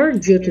disappear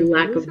due to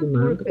lack of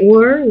demand,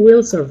 or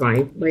will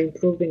survive by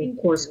improving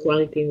course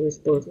quality in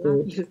response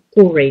to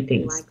poor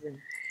ratings.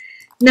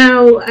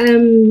 Now,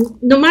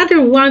 no matter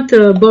what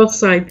both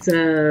sides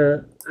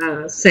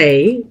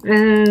say,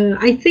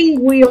 I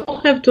think we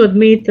all have to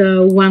admit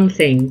one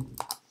thing,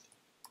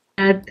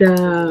 that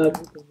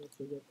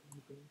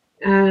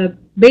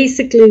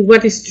basically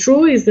what is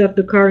true is that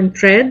the current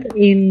trend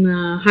in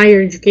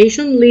higher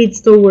education leads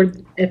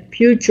toward a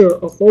future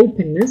of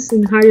openness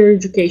in higher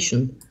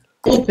education.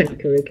 Open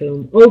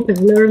curriculum,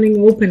 open learning,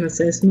 open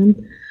assessment,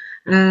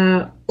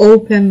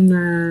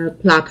 open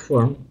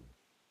platform.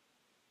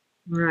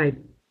 All right.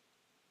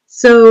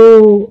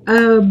 So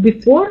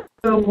before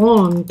we go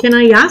on, can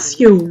I ask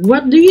you,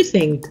 what do you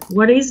think?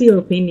 What is your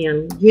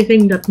opinion? Do you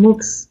think that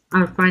MOOCs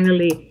are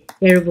finally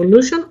a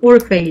revolution or a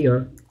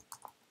failure?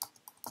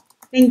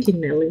 Thank you,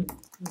 Nelly.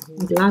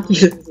 I'm glad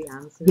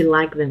you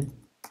like them.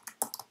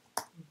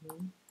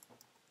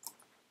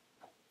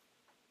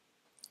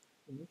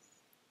 Yes.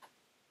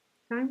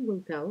 Time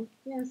will tell.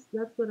 Yes,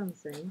 that's what I'm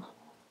saying.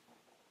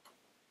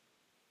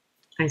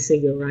 I say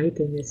you're right,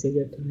 and I say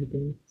you're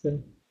typing.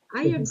 So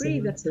I agree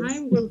that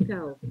time will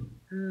tell.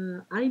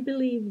 I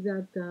believe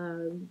that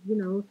you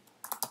know,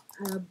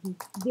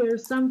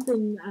 there's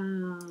something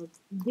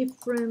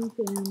different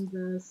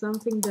and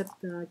something that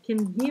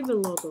can give a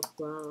lot of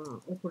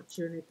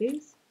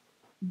opportunities,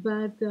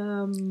 but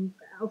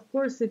of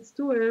course it's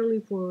too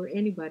early for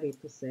anybody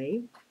to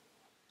say.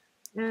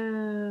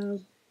 Uh,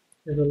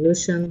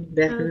 Evolution,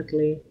 uh,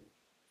 definitely.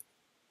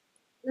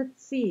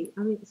 let's see.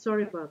 I mean,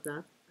 sorry about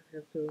that. I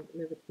have to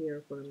leave it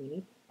here for a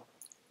minute.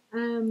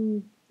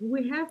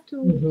 We have to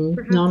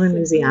Not perhaps an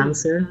easy agree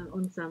answer.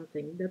 on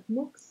something that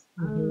MOOCs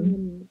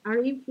hmm are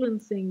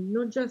influencing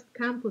not just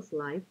campus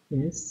life,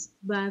 Yes.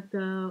 but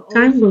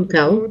Time also will the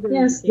tell. broader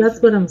Yes,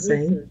 that's what educational I'm and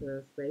saying.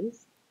 research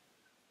space.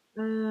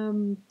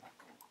 Um,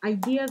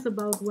 Ideas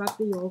about what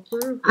they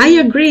offer, I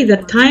whom agree they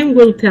that might time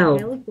will tell.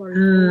 help or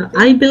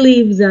I involving,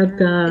 believe that,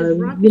 as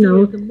rapidly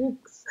as the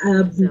MOOCs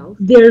themselves.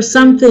 there's And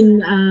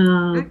something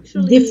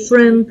actually,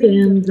 I different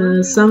think that and one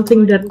reason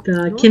something why that we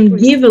cannot can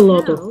really give a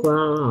lot of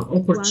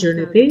tell what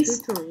the opportunities.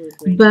 future will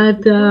bring is But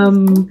because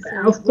MOOCs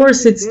are of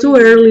course, evolving it's very, too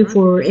very early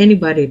for rapidly,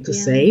 anybody to and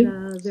say.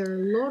 there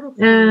are a lot of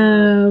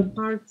Uh,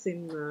 parts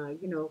in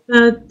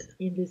but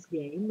in this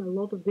game, a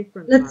lot of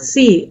different let's parties.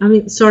 see. I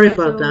mean, sorry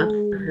about that.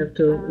 So I have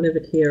to leave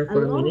it here a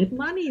for a lot of minute.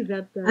 money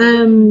that they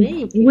can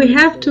make We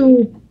have eventually.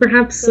 to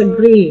perhaps So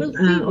agree we'll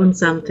see on what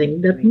they're going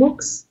something to that make.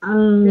 MOOCs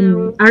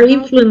Now are about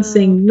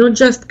influencing not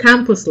just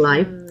campus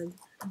life,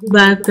 the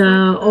but fact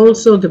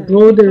also the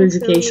we broader talked education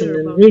earlier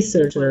and about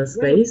research dropout rates,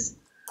 space.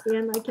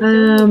 and I can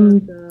tell you about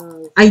Um,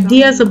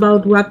 Ideas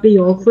about what they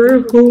the offer,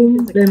 people see it whom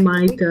as a they kind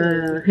of might victory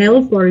because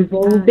help or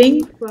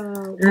evolving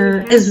if we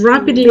have as to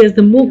rapidly as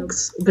the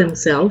MOOCs pack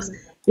themselves.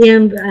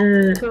 And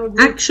 12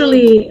 week syllabus,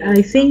 actually, for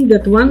I think example,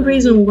 that one we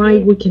reason why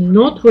we may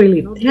cannot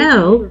really not get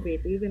out tell of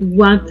it even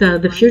if what we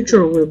the find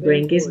future it will very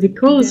bring is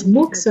boring, and because then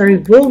we have MOOCs are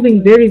MOOCs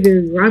evolving where very,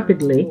 very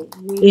rapidly,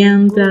 we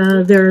and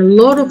enroll there are a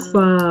lot and of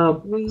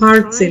we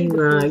parts try in the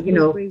first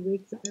 2 3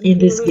 weeks and then in we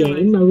this realize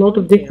game, a we lot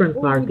of don't care, different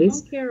or we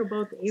don't parties. care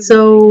about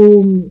everything.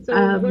 So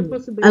So what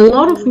a possibilities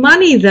lot do of we have?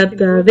 money We that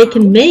can drop they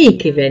can out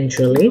make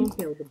and we eventually. don't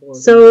feel the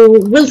boredom, So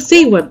we'll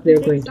see or we what can they're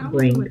take going to some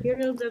of the bring.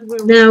 materials that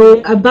we're Now,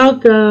 really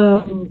about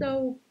interested in.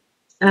 So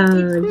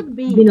it could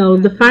be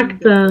a the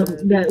kind fact of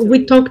that we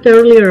victory talked in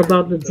earlier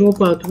about the certain cases.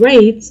 dropout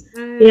rates,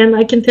 and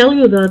I can tell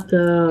you that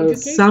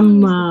Educational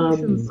some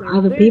institutions are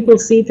other very people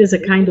much see it as a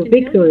interested. I kind of can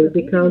tell you victory that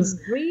even because in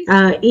Greece,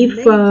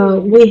 if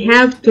major we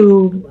have universities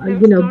to,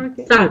 have started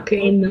stuck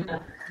in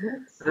offering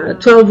MOOCs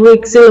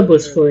 12-week over the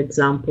syllabus, for years.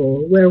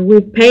 example, where we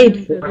paid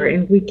And for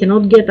and we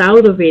cannot get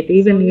out of it, so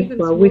even if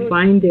even we smaller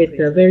find it countries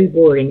are very getting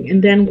boring.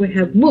 And then we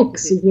have into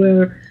MOOCs this game.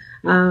 where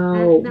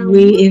Now,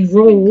 we MOOCs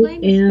can enroll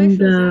claim a and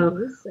special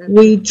status, as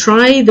we we've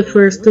try mentioned the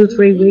first earlier, two, in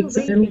 3 weeks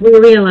and we innovating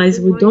realize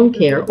we unlike don't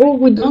care the or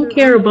we don't other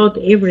care about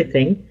alternatives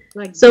everything.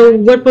 like So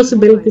what badges,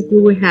 possibilities mobile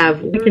do we learning,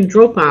 have? We can learning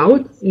drop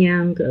out sites.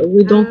 and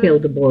we don't feel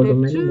the The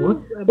boredom anymore,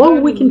 two or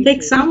we burning can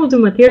take issues some of the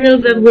material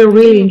that we're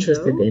really remain,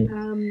 interested though, in.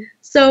 the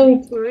So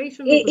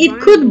exploration of a it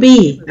could viable be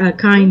business a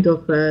kind model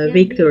of and the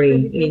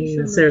victory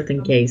in accreditation of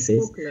certain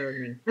cases. MOOC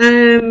learning.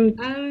 Um,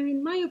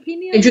 In my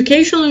opinion,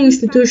 these Educational two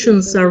factors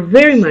institutions are are going to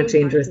very much shape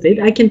interested. actually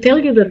I can tell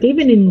you the that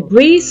even future in of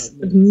Greece,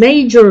 MOOCs.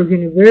 major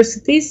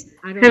universities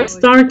I don't have know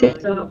if started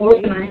you agree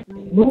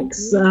organizing with MOOCs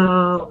me,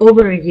 but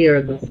over a year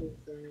ago,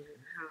 this is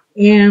how I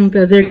and see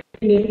it. they're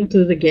getting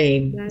into the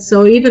game. But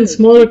So even anyway,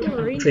 smaller people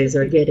are countries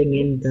are interested in getting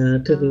MOOCs.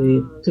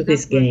 to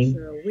this That much game.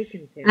 we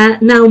can tell.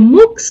 Now,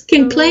 MOOCs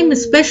can claim a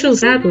So special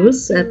if we have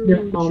status at the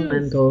to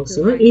moment choose the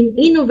also right in MOOC,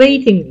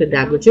 innovating basically,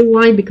 pedagogy.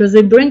 Why? Because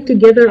they bring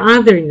together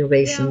other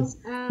innovations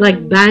well,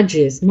 like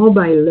badges,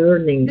 mobile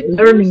learning, the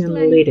learning course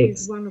length is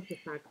analytics. one of the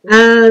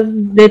factors,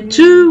 The and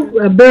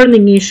two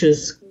burning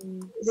issues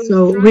the so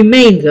instructors,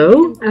 remain if they though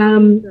can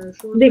find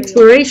short the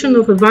exploration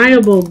of a biographies,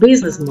 viable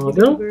business the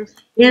model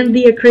and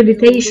the university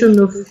or the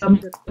accreditation of institution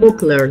that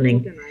book learning.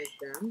 organize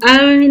them.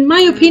 In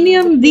my The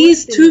opinion, course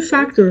these two syllabus,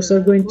 factors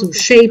are going to most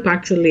of the shape time,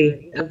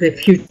 actually is the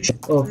there. future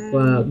of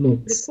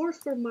The MOOCs. course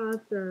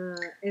format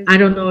as I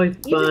don't know well, if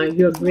even if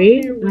you it's not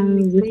agree there when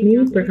it's with being me,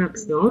 asked, we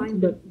perhaps can not,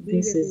 find it but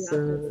this immediately is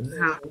after the course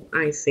how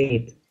I opens. see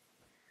it.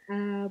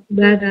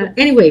 But the But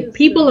anyway, biggest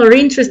people are factor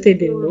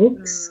interested in for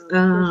MOOCs.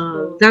 there's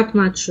four That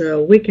much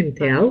we can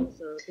tell.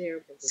 factors there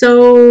basically.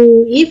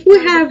 So if we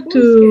The have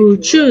course to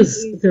schedule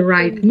choose is the the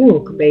right thing that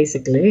we MOOC, need to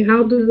basically, consider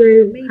because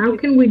there may how be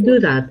a can few we do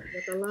courses that?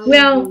 that allow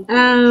Well, you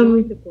to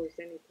join the course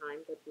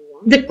anytime that you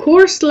want, the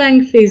course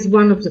length is and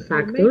one of the then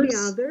there may be factors,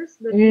 others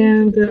that need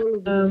you and to follow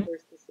the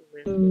university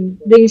semester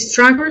the accordingly.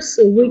 instructors,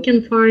 we So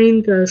can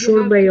find a you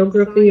short have to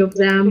biography decide of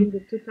them, between the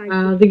two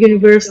types of the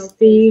MOOC,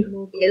 self-paced university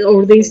MOOC or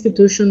or the scheduled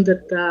institution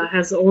that MOOC.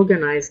 has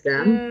organized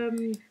them.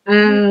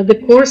 You The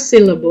course have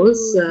syllabus,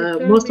 to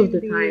most of determine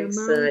the the times,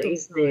 amount of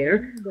is there.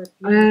 time that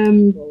you have to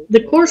devote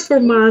The for the course course.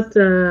 format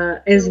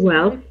as So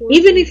well. my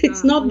Even courses if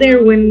it's not there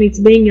allow when you it's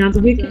to being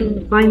asked, we join can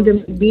the find course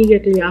them when you want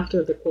immediately to.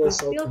 after the They course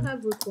still opens.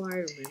 have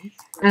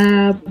requirements that you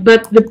have to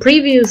But meet. the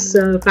previous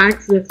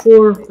facts,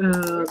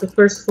 the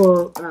first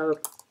four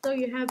So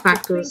you have to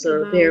factors think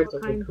are there about most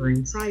of the kind of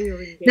times.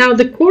 prior Now,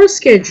 the engagement course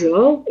that you have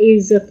schedule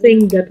is a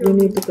thing and that we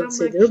need determine to how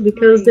consider much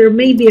because there time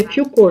do may you be a have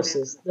few to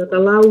attend courses the that course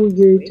allow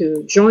you basically.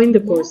 to join the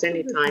course Most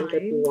of the anytime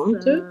that you times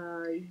want to.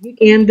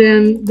 And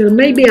then there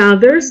may be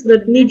others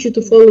that need you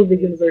to follow the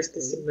university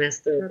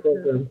semester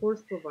program.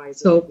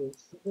 So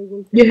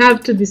you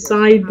have to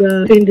decide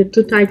between the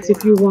two types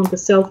if you want a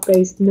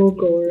self-paced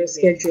MOOC or a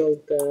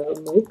scheduled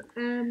MOOC.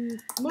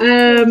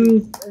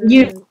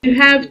 You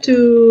have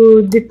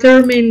to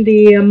determine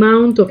the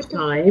amount of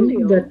time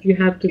that you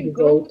have to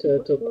devote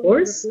to a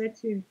course.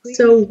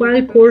 So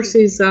while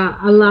courses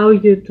allow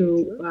you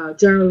to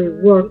generally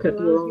work at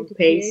your own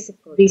pace,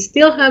 they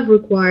still have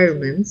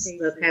requirements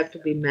that have to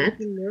be met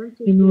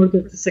in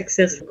order to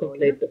successfully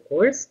complete the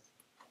course.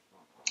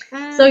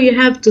 So you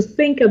have to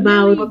think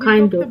about what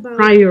kind of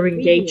prior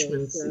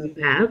engagements you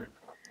have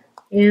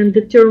and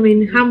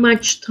determine how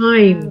much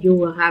time you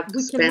will have to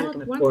spend on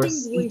the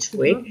course each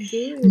week.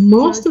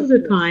 Most of the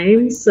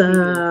times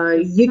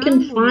you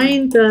can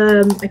find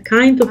a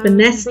kind of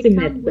an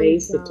estimate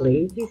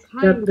basically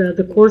that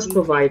the course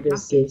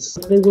providers give.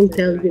 So they will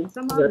tell you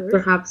that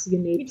perhaps you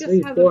need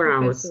 3-4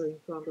 hours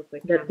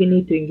that you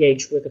need to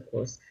engage with the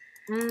course.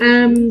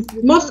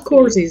 Most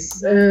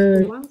courses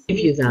give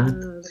you that.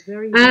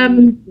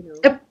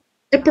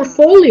 A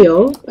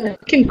portfolio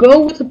can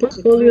go with a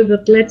portfolio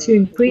that lets you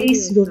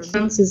increase your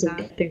chances of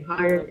getting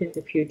hired in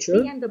the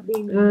future.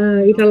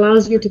 It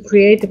allows you to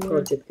create a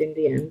project in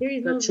the end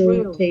that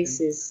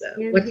showcases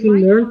what you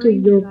learn to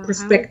your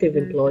prospective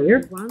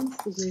employer.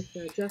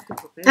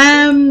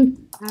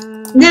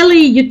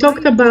 Nelly, you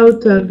talked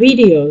about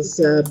videos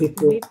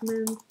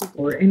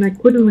before, and I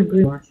couldn't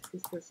agree more.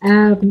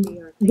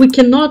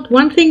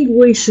 One thing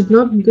we should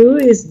not do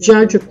is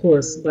judge a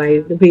course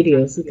by the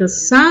videos,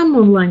 because some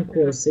online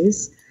courses,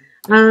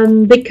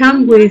 they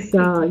come with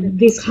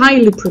these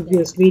highly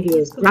produced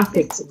videos,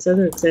 graphics,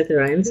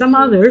 etc., and some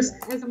others,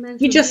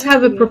 you just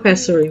have a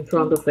professor in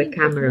front of a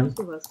camera.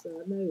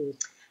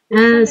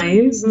 And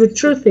sometimes the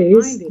truth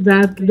is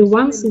that the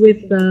ones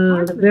with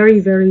very,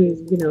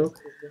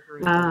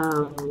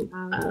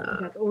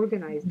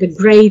 the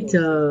great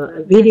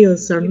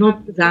videos are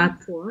not that,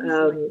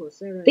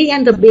 they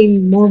end up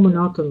being more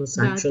monotonous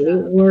actually,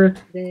 or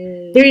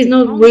there is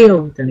no real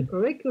content.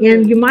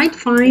 And you might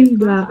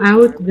find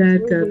out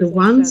that the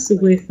ones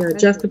with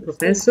just a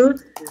professor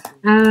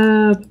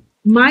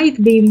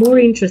might be more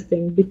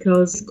interesting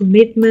because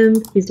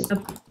commitment, his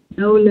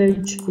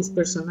knowledge, his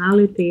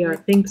personality are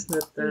things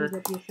that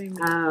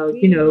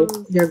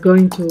they're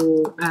going to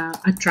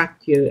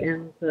attract you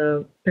and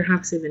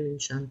perhaps even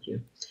enchant you.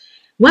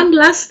 One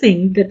last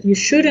thing that you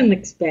shouldn't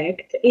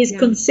expect is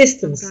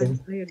consistency,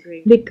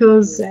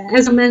 because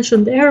as I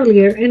mentioned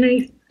earlier, and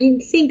I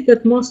think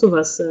that most of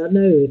us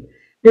know it,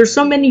 there are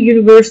so many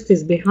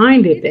universities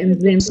behind it, and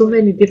then so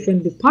many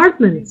different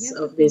departments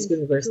of these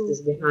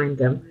universities behind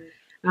them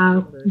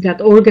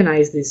that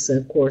organize these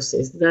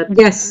courses. That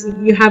yes,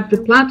 you have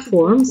the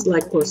platforms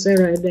like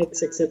Coursera,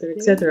 edX,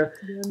 etc.,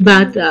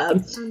 but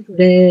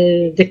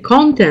the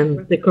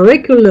content, the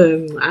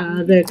curriculum,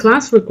 the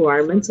class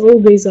requirements, all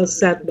these are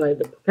set by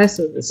the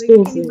professor, the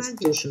schools, the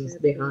institutions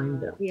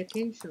behind them.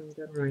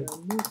 Right.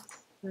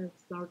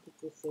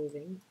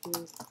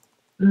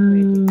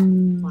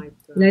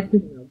 Let me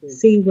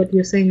see what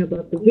you're saying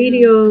about the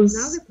videos.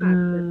 Another fact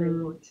that I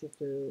want you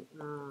to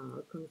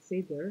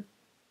consider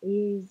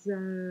is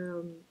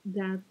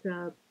that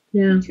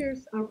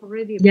teachers are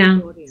already a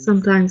big audience.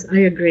 Sometimes I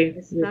agree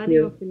with you. A study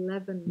of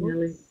 11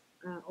 MOOCs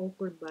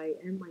offered by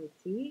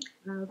MIT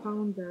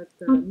found that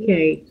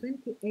okay,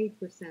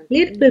 28%. A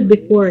little bit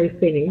before I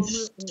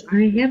finish,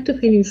 I have to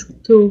finish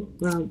two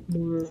more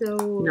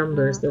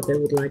numbers that I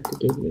would like to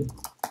give you.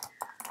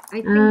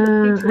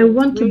 I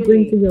want to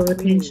bring to your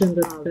attention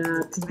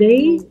that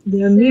today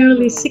there are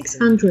nearly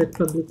 600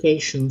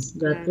 publications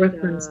that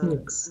reference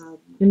MOOCs,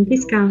 and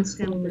this comes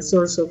from a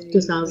source of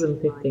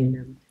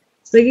 2015.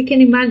 So you can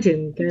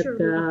imagine that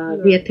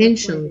the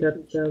attention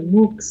that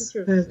MOOCs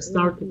have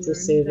started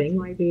receiving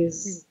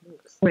is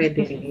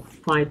already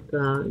quite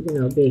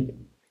big.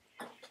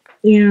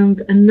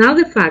 And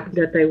another fact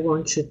that I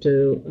want you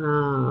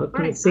to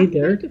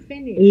consider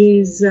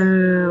is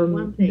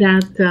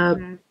that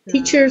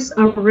teachers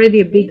are already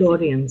a big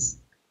audience.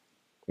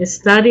 A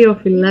study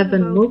of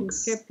 11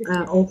 MOOCs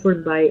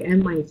offered by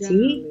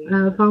MIT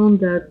found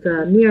that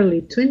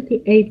nearly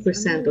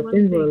 28% of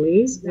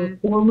enrollees were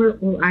former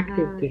or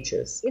active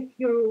teachers. If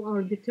you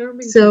are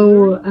determined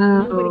so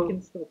nobody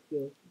can stop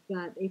you.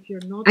 But if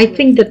you're not, I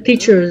think that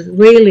teachers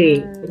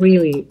really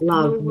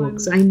love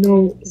MOOCs. I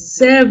know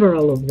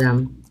several of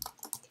them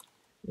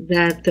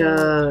that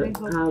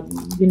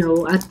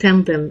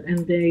attend them,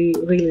 and they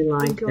really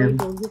like them.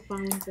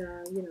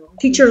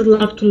 Teachers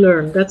love to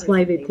learn, that's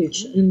why they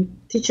teach, and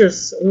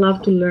teachers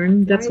love to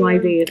learn, that's why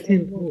they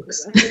attend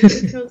MOOCs.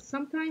 Because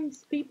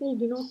sometimes people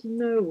do not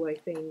know, I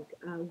think,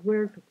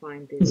 where to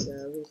find these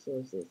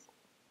resources.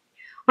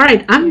 All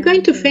right, I'm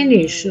going to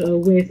finish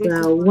with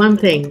one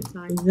thing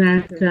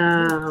that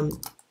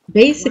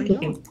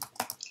basically,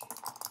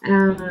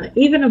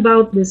 even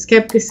about the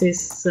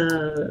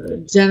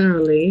skepticism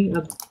generally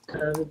of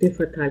the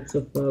different types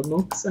of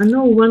MOOCs, I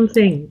know one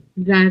thing,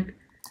 that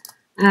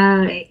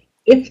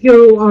if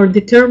you are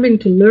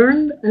determined to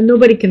learn,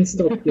 nobody can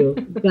stop you.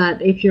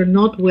 But if you're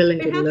not willing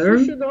to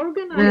learn,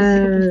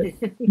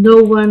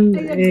 no one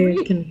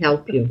can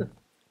help you.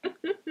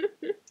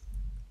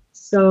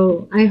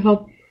 So I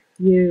hope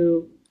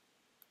you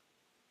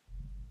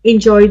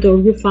enjoyed or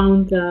you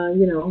found,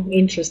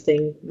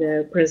 interesting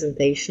the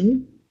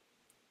presentation.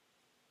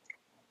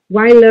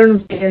 Why learn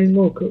via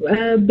MOOC?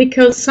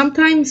 Because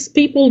sometimes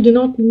people do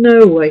not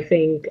know, I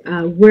think,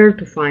 where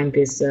to find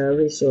these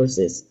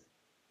resources.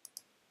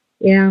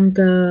 And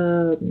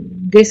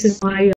this is why